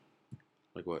already.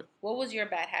 Like what? What was your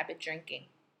bad habit? Drinking.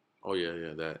 Oh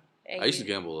yeah, that. I used to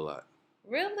gamble a lot.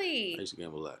 Really? I used to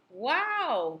gamble a lot.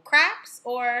 Wow. Craps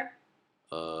or?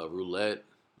 Roulette.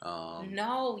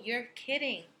 No, you're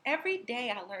kidding. Every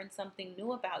day I learn something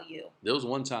new about you. There was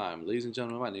one time, ladies and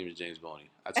gentlemen, my name is James Boney.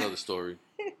 I tell the story,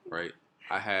 right?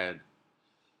 I had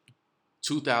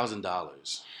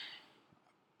 $2,000.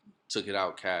 Took it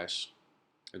out cash,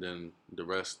 and then the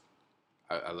rest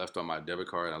I left on my debit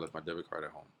card, and I left my debit card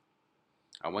at home.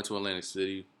 I went to Atlantic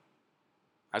City.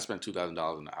 I spent $2,000 in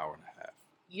an hour and a half.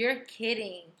 You're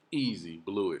kidding. Easy,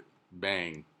 blew it,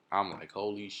 bang. I'm like,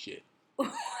 holy shit.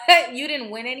 You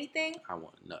didn't win anything? I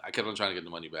won. No, I kept on trying to get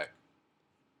the money back.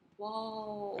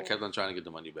 Whoa. I kept on trying to get the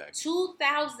money back.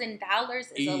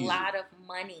 $2,000 is a lot of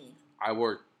money. I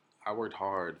worked I worked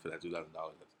hard for that $2,000 at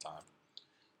the time.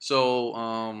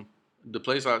 So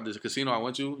the casino I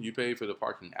went to, you pay for the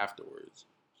parking afterwards.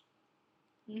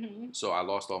 Mm-hmm. So I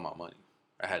lost all my money.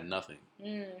 I had nothing.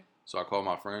 Mm. So I called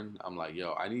my friend. I'm like,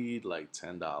 yo, I need like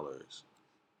 $10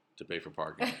 to pay for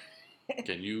parking.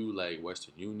 Can you like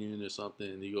Western Union or something?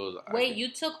 And he goes, Wait,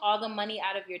 you took all the money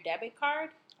out of your debit card?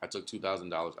 I took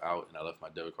 $2,000 out and I left my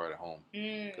debit card at home.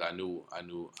 Mm. 'Cause I knew I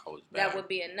was bad. That would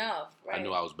be enough, right? I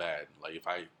knew I was bad. Like if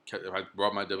I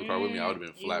brought my debit card with me, I would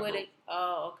have been flat broke.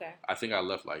 Oh, okay. I think I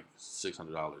left like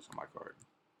 $600 on my card.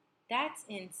 That's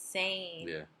insane.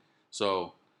 Yeah.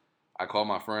 So I called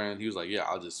my friend. He was like, "Yeah,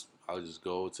 I'll just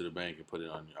go to the bank and put it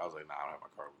on you." I was like, "Nah, I don't have my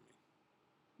card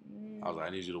with me." I was like,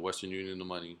 "I need you to Western Union the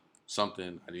money,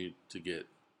 something I need to get."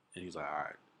 And he's like, "All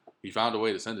right." He found a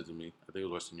way to send it to me. I think it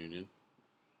was Western Union,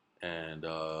 and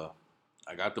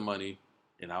I got the money.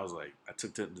 And I was like, I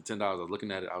took the $10. I was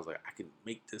looking at it. I was like, I can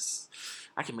make this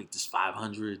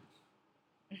 500.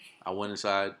 I went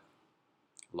inside,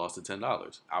 lost the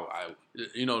 $10.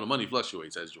 The money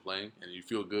fluctuates as you're playing, and you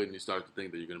feel good, and you start to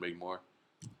think that you're gonna make more.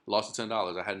 Lost the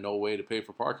 $10. I had no way to pay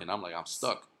for parking. I'm like, I'm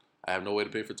stuck. I have no way to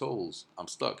pay for tolls. I'm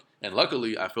stuck. And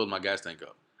luckily, I filled my gas tank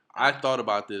up. I thought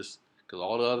about this because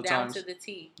all the other Down times, to the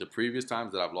T. the previous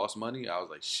times that I've lost money, I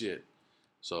was like, shit.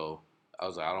 So I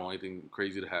was like, I don't want anything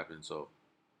crazy to happen. So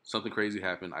something crazy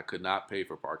happened. I could not pay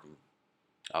for parking.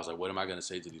 I was like, what am I going to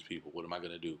say to these people? What am I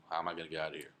going to do? How am I going to get out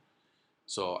of here?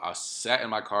 So I sat in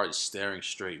my car just staring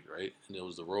straight, right? And it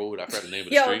was the road. I forgot the name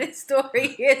of the street. Yo, this story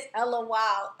is hella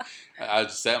wild. I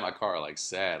just sat in my car like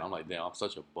sad. I'm like, damn, I'm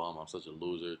such a bum. I'm such a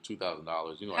loser. $2,000.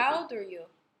 How old are you?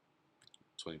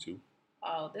 22.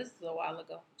 Oh, this is a while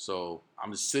ago. So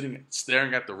I'm just sitting,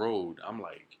 staring at the road. I'm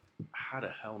like, how the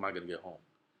hell am I going to get home?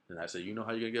 And I said, you know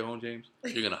how you're going to get home, James?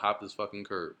 You're going to hop this fucking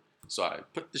curb. So I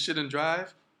put the shit in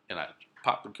drive, and I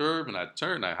popped the curb, and I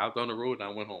turned, I hopped on the road, and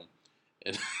I went home.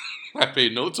 And I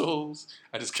paid no tolls.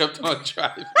 I just kept on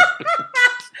driving.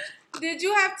 Did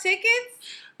you have tickets?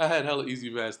 I had hella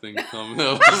easy fast things coming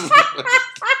up.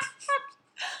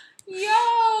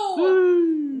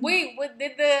 Yo! Wait, what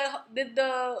did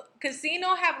the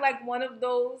casino have like one of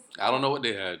those? I don't know what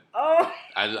they had. Oh.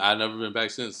 I never been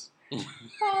back since.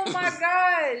 Oh my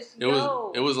gosh! It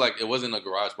was like it wasn't a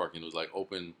garage parking. It was like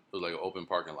open. It was like an open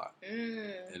parking lot,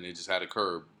 and it just had a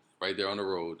curb right there on the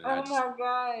road. And my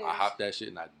gosh! I hopped that shit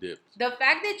and I dipped. The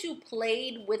fact that you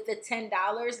played with the $10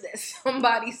 that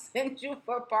somebody sent you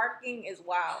for parking is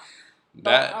wild.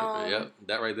 That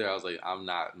right there. I was like, I'm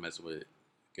not messing with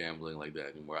gambling like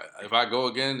that anymore. If I go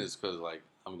again, it's because like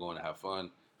I'm going to have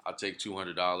fun. I'll take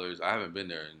 $200. I haven't been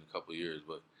there in a couple of years,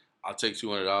 but I'll take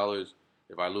 $200.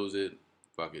 If I lose it,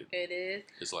 fuck it. It is.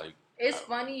 It's like it's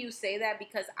funny you say that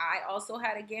because I also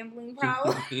had a gambling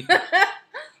problem,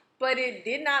 but it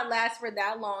did not last for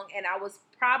that long, and I was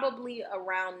probably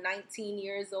around 19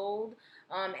 years old.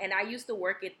 And I used to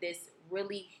work at this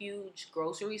really huge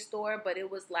grocery store, but it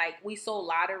was like we sold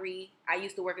lottery. I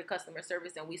used to work at customer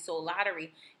service and we sold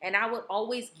lottery. And I would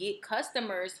always get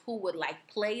customers who would like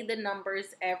play the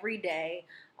numbers every day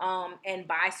and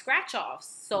buy scratch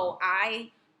offs. So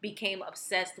I became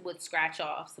obsessed with scratch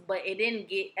offs, but it didn't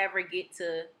ever get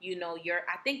to,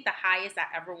 I think the highest I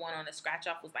ever won on a scratch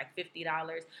off was like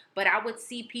 $50. But I would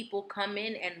see people come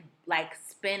in and like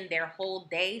spend their whole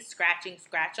day scratching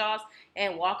scratch offs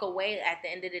and walk away at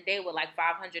the end of the day with like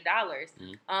 $500.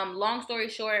 Long story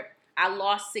short, I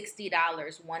lost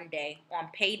 $60 one day on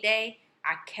payday.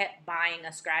 I kept buying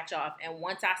a scratch off, and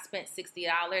once I spent $60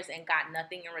 and got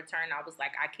nothing in return, I was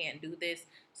like, I can't do this.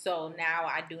 So now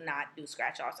I do not do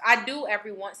scratch offs. I do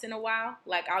every once in a while.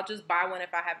 Like I'll just buy one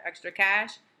if I have extra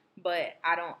cash, but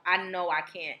I know I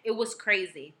can't. It was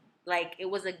crazy. Like it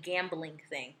was a gambling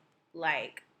thing.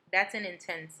 Like that's an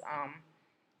intense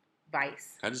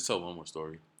vice. Can I just tell one more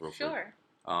story real quick?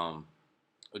 Sure.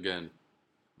 Again,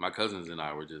 my cousins and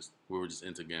I were just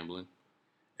into gambling,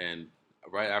 and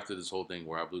right after this whole thing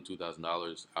where I blew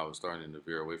 $2,000, I was starting to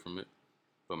veer away from it.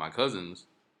 But my cousins,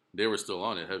 they were still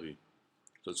on it heavy.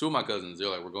 So two of my cousins, they're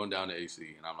like, we're going down to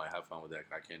AC. And I'm like, have fun with that.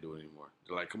 I can't do it anymore.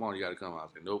 They're like, come on, you got to come. I was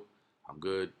like, nope, I'm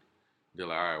good. They're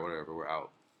like, all right, whatever, we're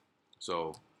out.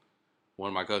 So one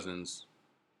of my cousins,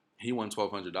 he won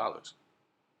 $1,200.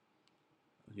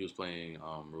 He was playing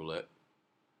roulette.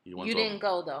 You didn't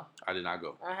go, though? I did not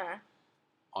go. Uh-huh.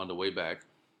 On the way back,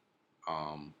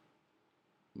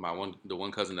 the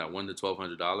one cousin that won the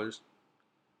 $1,200,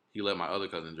 he let my other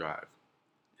cousin drive,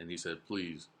 and he said,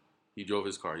 please, he drove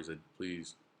his car. He said,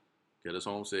 please, get us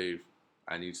home safe.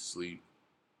 I need to sleep.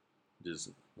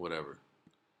 Just whatever.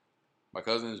 My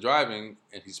cousin is driving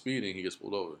and he's speeding. He gets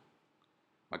pulled over.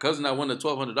 My cousin that won the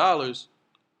 $1,200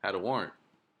 had a warrant.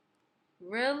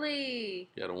 Really?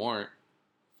 He had a warrant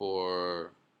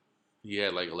for, he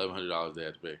had like $1,100 they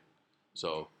had to pay.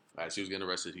 So as he was getting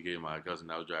arrested, he gave my cousin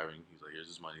that was driving, he's like, here's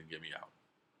this money, get me out.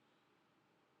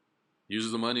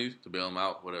 Uses the money to bail him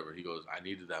out, whatever. He goes, I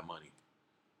needed that money.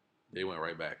 They went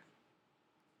right back.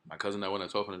 My cousin that won at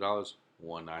 $1,200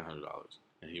 won $900,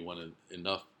 and he won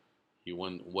enough. He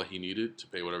won what he needed to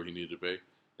pay whatever he needed to pay,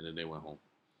 and then they went home.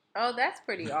 Oh, that's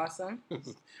pretty awesome.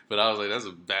 But I was like, that's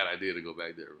a bad idea to go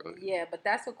back there, bro. Yeah, but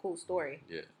that's a cool story.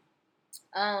 Yeah.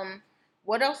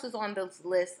 What else is on this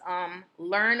list?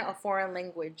 Learn a foreign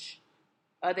language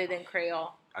other than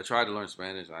Creole. I tried to learn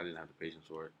Spanish, and I didn't have the patience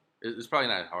for it. It's probably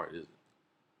not hard, is it?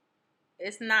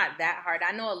 It's not that hard.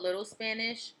 I know a little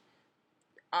Spanish,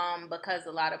 because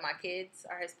a lot of my kids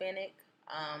are Hispanic.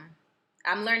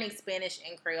 I'm learning Spanish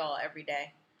and Creole every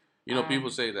day. You know, people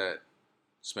say that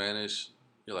Spanish,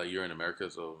 you're in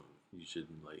America, so you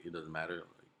shouldn't, like, it doesn't matter.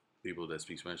 Like, people that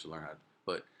speak Spanish should learn how to,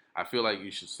 but I feel like you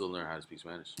should still learn how to speak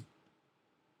Spanish.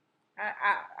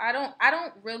 I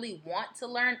don't really want to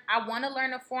learn. I want to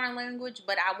learn a foreign language,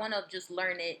 but I want to just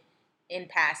learn it in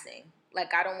passing.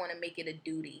 Like, I don't want to make it a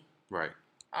duty. Right.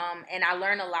 And I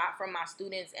learn a lot from my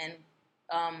students. And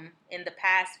for the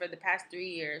past 3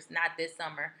 years, not this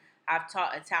summer, I've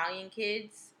taught Italian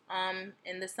kids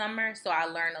in the summer. So I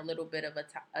learn a little bit of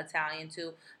Italian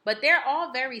too. But they're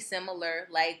all very similar.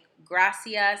 Like,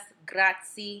 gracias,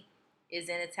 grazie is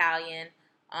in Italian.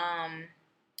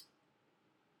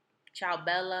 Ciao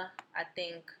bella, I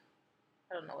think.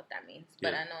 I don't know what that means,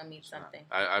 but I know it means something.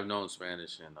 I've known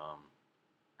Spanish and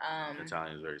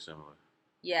Italian is very similar.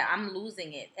 Yeah, I'm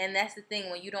losing it, and that's the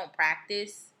thing. When you don't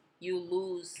practice, you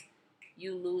lose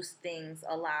things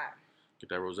a lot. Get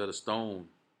that Rosetta Stone.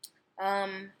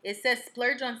 It says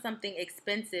splurge on something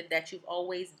expensive that you've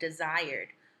always desired.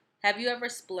 Have you ever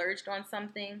splurged on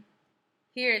something?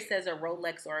 Here it says a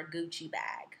Rolex or a Gucci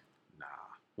bag. Nah.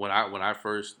 When I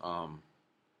first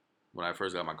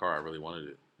got my car, I really wanted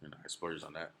it, and I splurged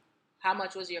on that. How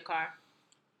much was your car?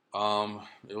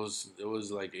 It was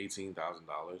like $18,000.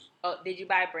 Oh, did you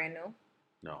buy it brand new?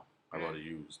 No, I bought it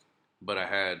used, but I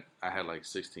had like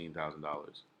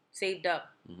 $16,000 saved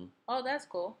up. Mm-hmm. Oh, that's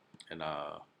cool. And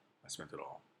I spent it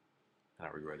all, and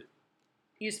I regret it.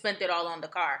 You spent it all on the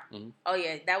car. Mm-hmm. Oh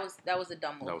yeah, that was a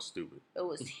dumb move. That was stupid. It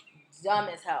was dumb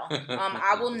as hell.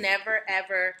 I will never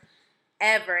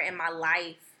ever in my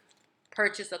life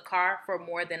purchase a car for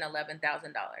more than $11,000.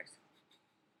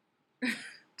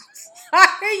 Why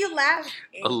are you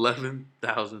laughing?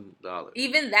 $11,000.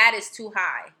 Even that is too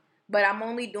high. But I'm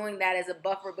only doing that as a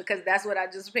buffer because that's what I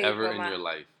just paid Ever for. in your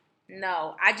life?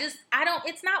 No, I don't.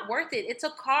 It's not worth it. It's a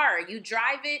car. You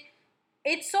drive it.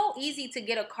 It's so easy to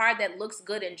get a car that looks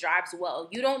good and drives well.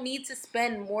 You don't need to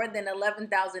spend more than $11,000.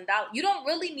 You don't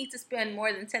really need to spend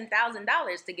more than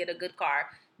 $10,000 to get a good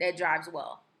car that drives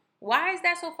well. Why is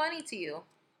that so funny to you?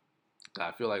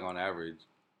 I feel like on average,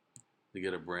 to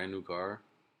get a brand new car,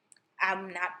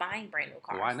 I'm not buying brand new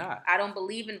cars. Why not? I don't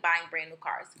believe in buying brand new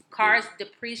cars. Cars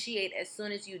depreciate as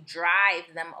soon as you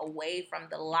drive them away from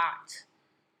the lot.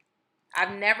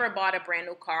 I've never bought a brand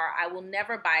new car. I will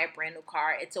never buy a brand new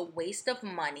car. It's a waste of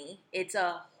money. It's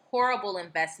a horrible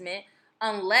investment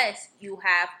unless you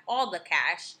have all the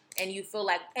cash and you feel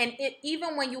like,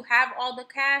 even when you have all the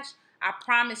cash, I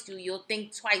promise you'll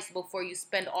think twice before you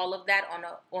spend all of that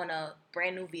on a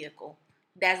brand new vehicle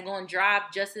that's going to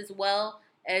drive just as well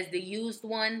as the used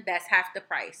one that's half the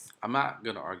price. I'm not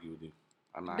gonna argue with you.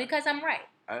 I'm not, because I'm right.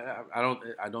 I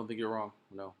don't think you're wrong.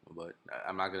 No, but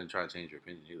I'm not gonna try to change your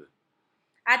opinion either.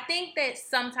 I think that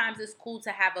sometimes it's cool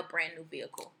to have a brand new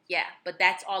vehicle. Yeah, but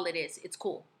that's all it is. It's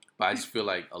cool. But I just feel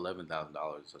like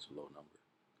 $11,000 is such a low number.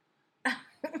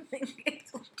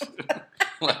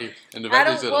 Like, and the fact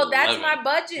that you said 11, that's my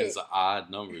budget. It's an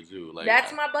odd number too. Like,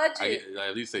 that's my budget. I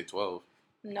at least say 12.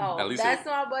 No, that's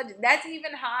my budget. That's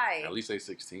even high. At least say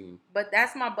 16. But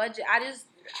that's my budget. I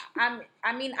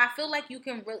mean, I feel like you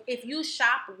can if you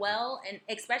shop well, and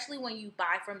especially when you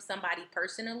buy from somebody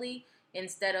personally,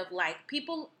 instead of like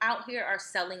people out here are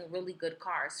selling really good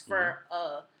cars for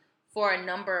a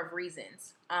number of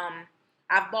reasons.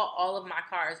 I've bought all of my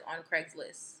cars on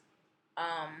Craigslist.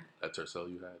 That Tercel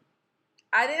you had?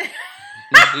 I didn't.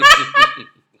 I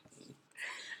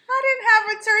didn't have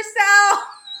a Tercel.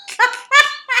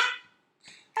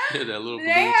 Yeah, that little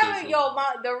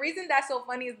the reason that's so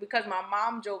funny is because my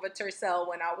mom drove a Tercel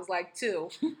when I was like 2,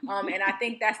 and I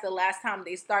think that's the last time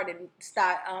they stopped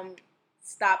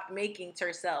making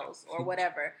Tercels or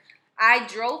whatever. I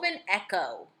drove an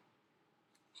Echo,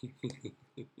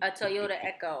 a Toyota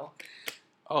Echo.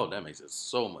 Oh, that makes it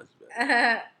so much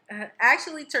better.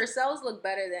 Actually, Tercels look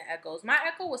better than Echoes. My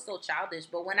Echo was so childish,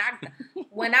 but when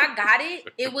I got it,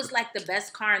 it was like the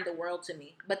best car in the world to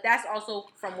me. But that's also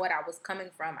from what I was coming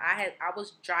from. I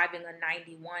was driving a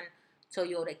 '91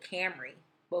 Toyota Camry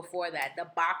before that, the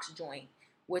box joint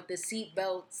with the seat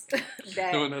belts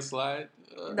that Doing that slide.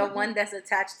 the one that's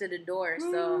attached to the door.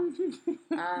 So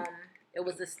um, it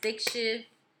was a stick shift.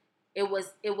 It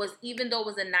was even though it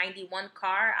was a '91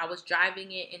 car, I was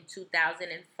driving it in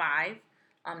 2005.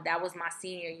 That was my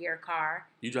senior year car.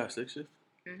 You drive stick shift?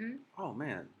 Hmm. Oh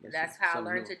man, That's how I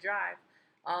learned to drive.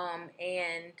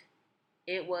 And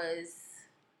it was,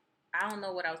 I don't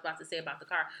know what I was about to say about the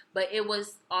car, but it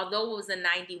was, although it was a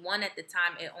 '91 at the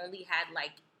time, it only had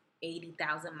like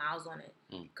 80,000 miles on it.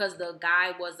 Because the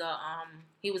guy was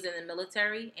he was in the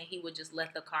military and he would just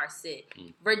let the car sit.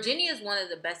 Virginia is one of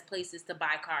the best places to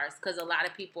buy cars because a lot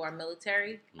of people are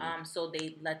military, so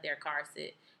they let their cars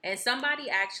sit. And somebody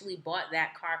actually bought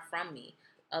that car from me,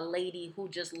 a lady who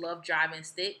just loved driving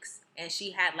sticks, and she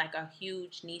had like a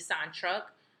huge Nissan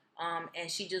truck.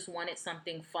 And she just wanted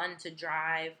something fun to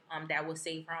drive that would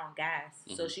save her on gas.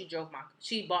 So she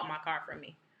bought my car from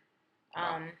me.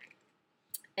 Wow.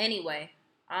 Anyway,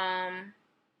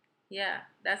 yeah,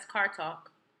 that's car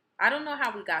talk. I don't know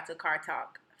how we got to car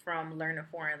talk from learn a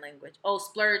foreign language. Oh,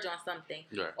 splurge on something.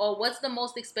 Right. Oh, what's the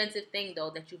most expensive thing though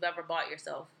that you've ever bought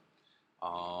yourself?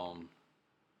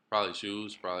 Probably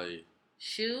shoes. Probably.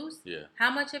 Shoes? Yeah. How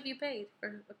much have you paid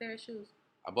for a pair of shoes?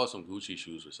 I bought some Gucci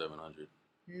shoes for $700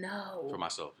 No. for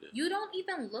myself. Yeah. You don't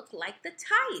even look like the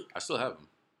type. I still have them.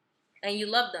 And you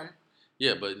love them.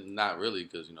 Yeah, but not really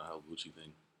because you know how Gucci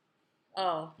thing.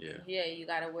 Oh. Yeah. Yeah, you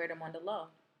gotta wear them on the low.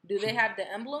 Do they have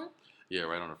the emblem? Yeah,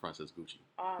 right on the front says Gucci.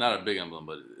 Oh, not a big emblem,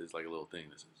 but it's like a little thing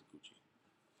that says Gucci.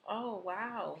 Oh,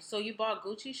 wow. So you bought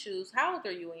Gucci shoes. How old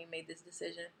are you when you made this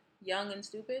decision? Young and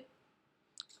stupid?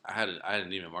 I had an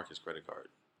Neiman Marcus credit card.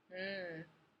 Mm.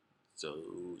 So,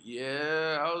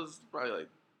 yeah, I was probably like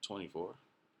 24.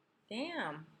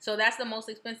 Damn. So that's the most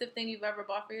expensive thing you've ever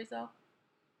bought for yourself?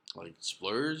 Like,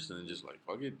 splurged and just like,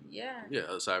 fuck it. Yeah.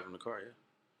 Yeah, aside from the car,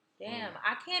 yeah. Damn.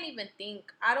 I can't even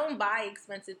think. I don't buy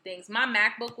expensive things. My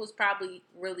MacBook was probably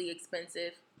really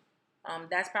expensive.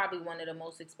 That's probably one of the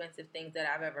most expensive things that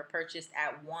I've ever purchased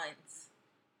at once.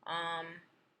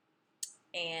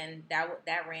 And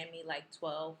that ran me like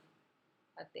 12,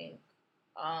 I think.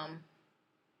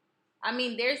 I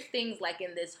mean, there's things like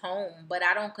in this home, but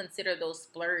I don't consider those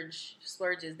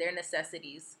splurges. They're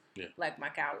necessities, Yeah. like my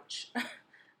couch.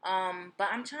 But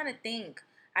I'm trying to think.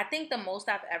 I think the most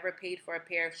I've ever paid for a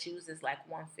pair of shoes is like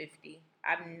 $150.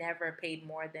 I've never paid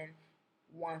more than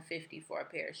 $150 for a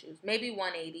pair of shoes. Maybe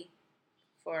 $180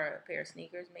 for a pair of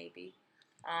sneakers, maybe.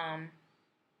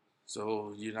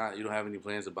 So you don't have any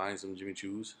plans of buying some Jimmy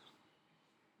Choos?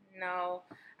 No,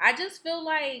 I just feel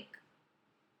like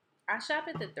I shop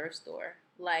at the thrift store.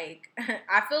 Like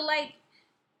I feel like,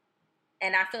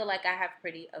 and I feel like I have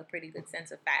a pretty good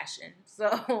sense of fashion.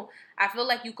 So I feel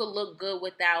like you could look good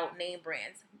without name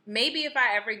brands. Maybe if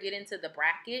I ever get into the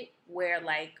bracket where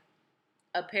like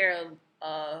a pair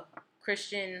of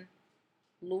Christian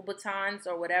Louboutins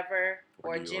or whatever,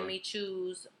 or Jimmy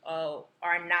Choos are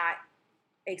not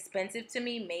expensive to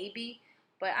me, maybe.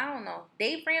 But I don't know.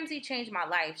 Dave Ramsey changed my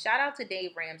life. Shout out to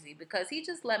Dave Ramsey because he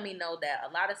just let me know that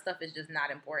a lot of stuff is just not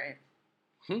important.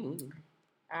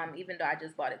 Even though I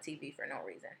just bought a TV for no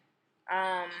reason.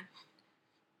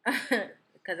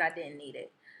 Because I didn't need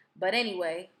it. But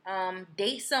anyway,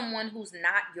 date someone who's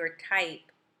not your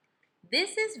type.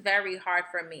 This is very hard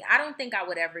for me. I don't think I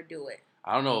would ever do it.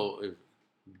 I don't know if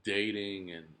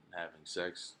dating and having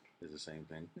sex is the same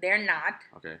thing. They're not.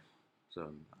 Okay.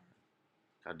 So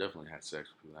I definitely had sex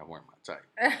with people that weren't my type.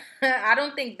 I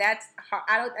don't think that's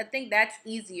hard. I think that's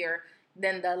easier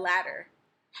than the latter.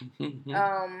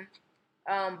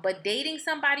 But dating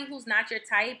somebody who's not your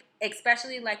type,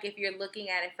 especially like if you're looking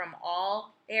at it from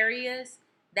all areas,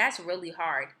 that's really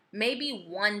hard. Maybe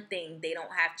one thing they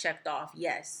don't have checked off,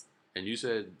 yes. And you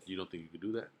said you don't think you could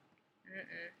do that?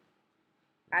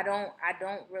 I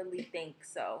don't really think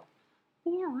so.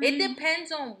 It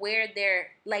depends on where they're,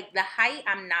 like the height,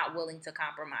 I'm not willing to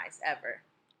compromise ever.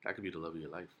 That could be the love of your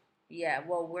life. Yeah,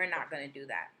 well, we're not going to do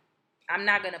that. I'm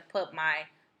not going to put my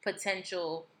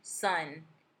potential son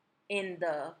in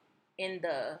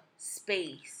the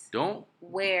space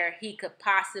where he could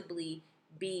possibly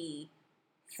be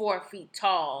 4 feet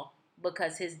tall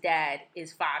because his dad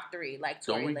is 5'3", like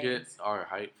Tory Lanez. Don't we get our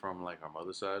height from like our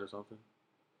mother's side or something?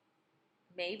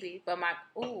 Maybe, but my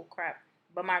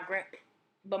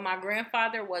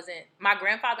grandfather wasn't. My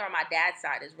grandfather on my dad's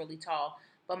side is really tall,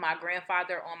 but my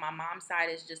grandfather on my mom's side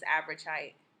is just average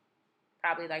height,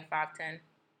 probably like 5'10".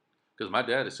 Because my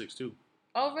dad is 6'2".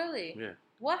 Oh, really? Yeah.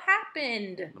 What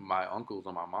happened? My uncles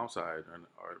on my mom's side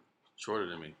are shorter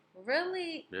than me.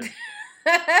 Really? Yeah.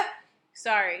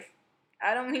 Sorry.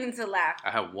 I don't mean to laugh. I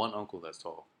have one uncle that's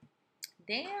tall.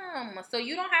 Damn. So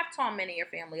you don't have tall men in your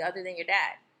family other than your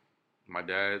dad? My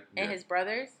dad. And his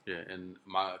brothers? Yeah, and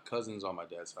my cousins on my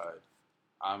dad's side.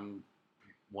 I'm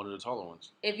one of the taller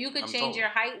ones. If you could change your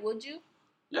height, would you?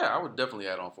 Yeah, I would definitely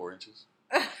add on 4 inches.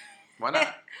 Why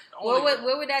not?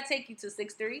 Where would that take you to?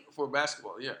 6'3"? For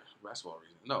basketball, yeah. Basketball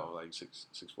reason. No, like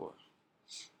 6'4".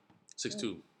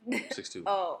 6'2". 6'2".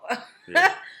 Oh.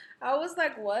 Yeah. I was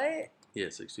like, what? Yeah,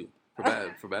 6'2".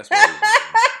 For basketball reasons.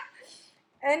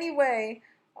 Anyway,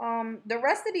 the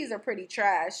rest of these are pretty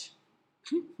trash.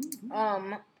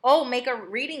 Make a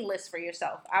reading list for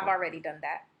yourself. I've already done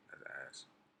that.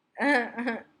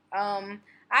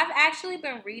 I've actually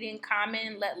been reading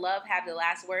Common, Let Love Have the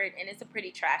Last Word, and it's a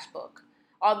pretty trash book.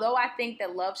 Although I think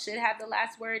that love should have the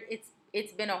last word,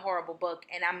 it's been a horrible book,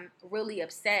 and I'm really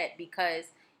upset because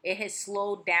it has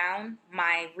slowed down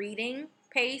my reading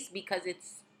pace because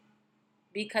it's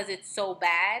so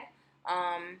bad.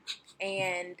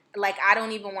 And like I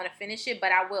don't even want to finish it,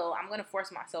 but I will. I'm gonna force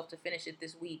myself to finish it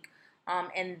this week.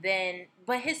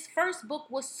 But his first book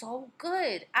was so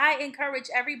good. I encourage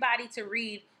everybody to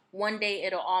read One Day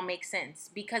It'll All Make Sense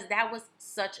because that was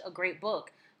such a great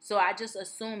book. So I just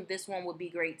assumed this one would be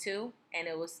great too, and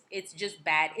it's just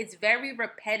bad. It's very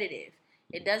repetitive.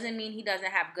 It doesn't mean he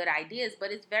doesn't have good ideas,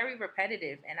 but it's very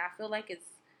repetitive, and I feel like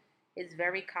it's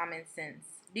very common sense.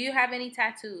 Do you have any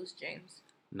tattoos, James?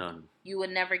 None. You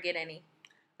would never get any.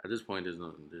 At this point, there's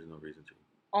no reason to.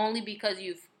 Only because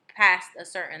you've passed a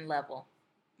certain level.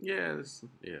 Yeah.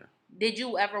 Did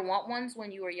you ever want ones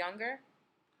when you were younger?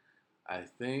 I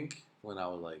think when I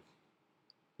was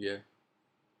in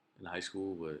high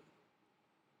school, but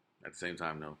at the same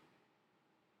time, no.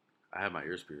 I have my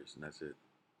ears pierced, and that's it.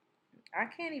 I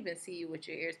can't even see you with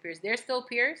your ears pierced. They're still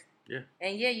pierced? Yeah.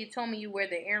 And yeah, you told me you wear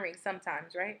the earrings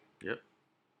sometimes, right? Yep.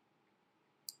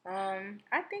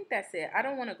 I think that's it. I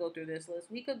don't want to go through this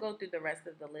list. We could go through the rest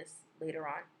of the list later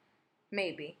on.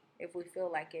 Maybe, if we feel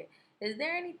like it. Is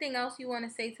there anything else you want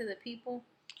to say to the people?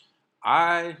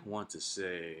 I want to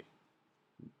say,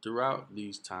 throughout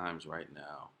these times right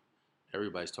now,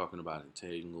 everybody's talking about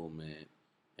entanglement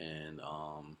and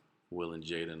Will and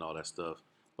Jada and all that stuff.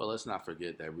 But let's not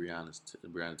forget that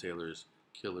Breonna Taylor's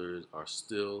killers are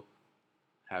still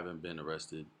haven't been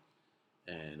arrested.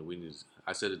 And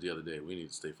I said it the other day, we need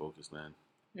to stay focused, man.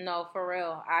 No, for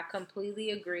real. I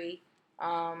completely agree.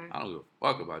 I don't give a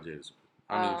fuck about Jada.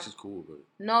 I mean, she's cool, but...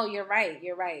 No, you're right.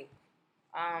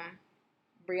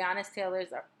 Breonna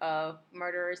Taylor's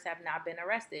murderers have not been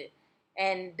arrested.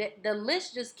 And the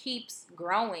list just keeps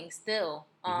growing still.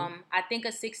 I think a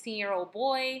 16-year-old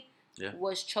boy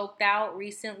was choked out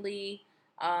recently.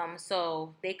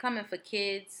 So they coming for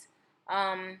kids.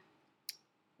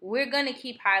 We're going to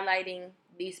keep highlighting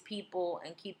these people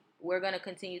and we're going to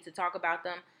continue to talk about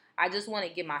them. I just want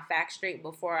to get my facts straight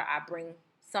before I bring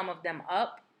some of them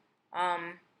up.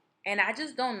 And I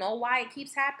just don't know why it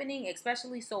keeps happening,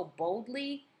 especially so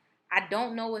boldly. I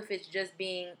don't know if it's just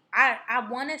I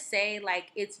want to say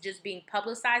like it's just being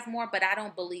publicized more, but I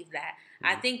don't believe that.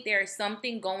 I think there's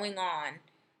something going on.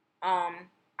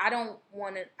 I don't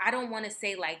want to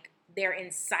say like they're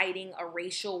inciting a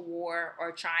racial war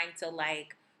or trying to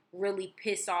like really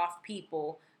piss off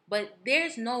people, but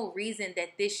there's no reason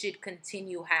that this should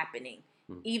continue happening,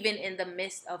 even in the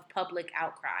midst of public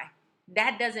outcry.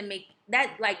 That doesn't make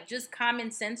that like just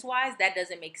common sense wise, that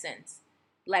doesn't make sense.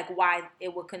 Like why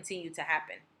it would continue to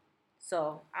happen.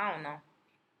 So I don't know.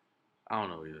 I don't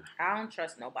know either. I don't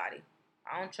trust nobody.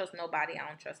 I don't trust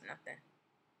nothing.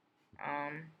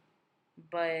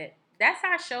 But that's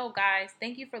our show, guys.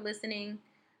 Thank you for listening.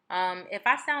 If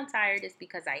I sound tired, it's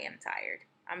because I am tired.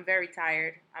 I'm very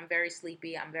tired. I'm very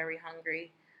sleepy. I'm very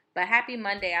hungry. But happy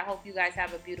Monday. I hope you guys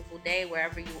have a beautiful day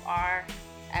wherever you are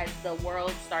as the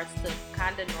world starts to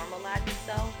kind of normalize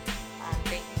itself.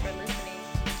 Thank you for listening.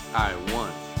 All right,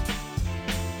 1.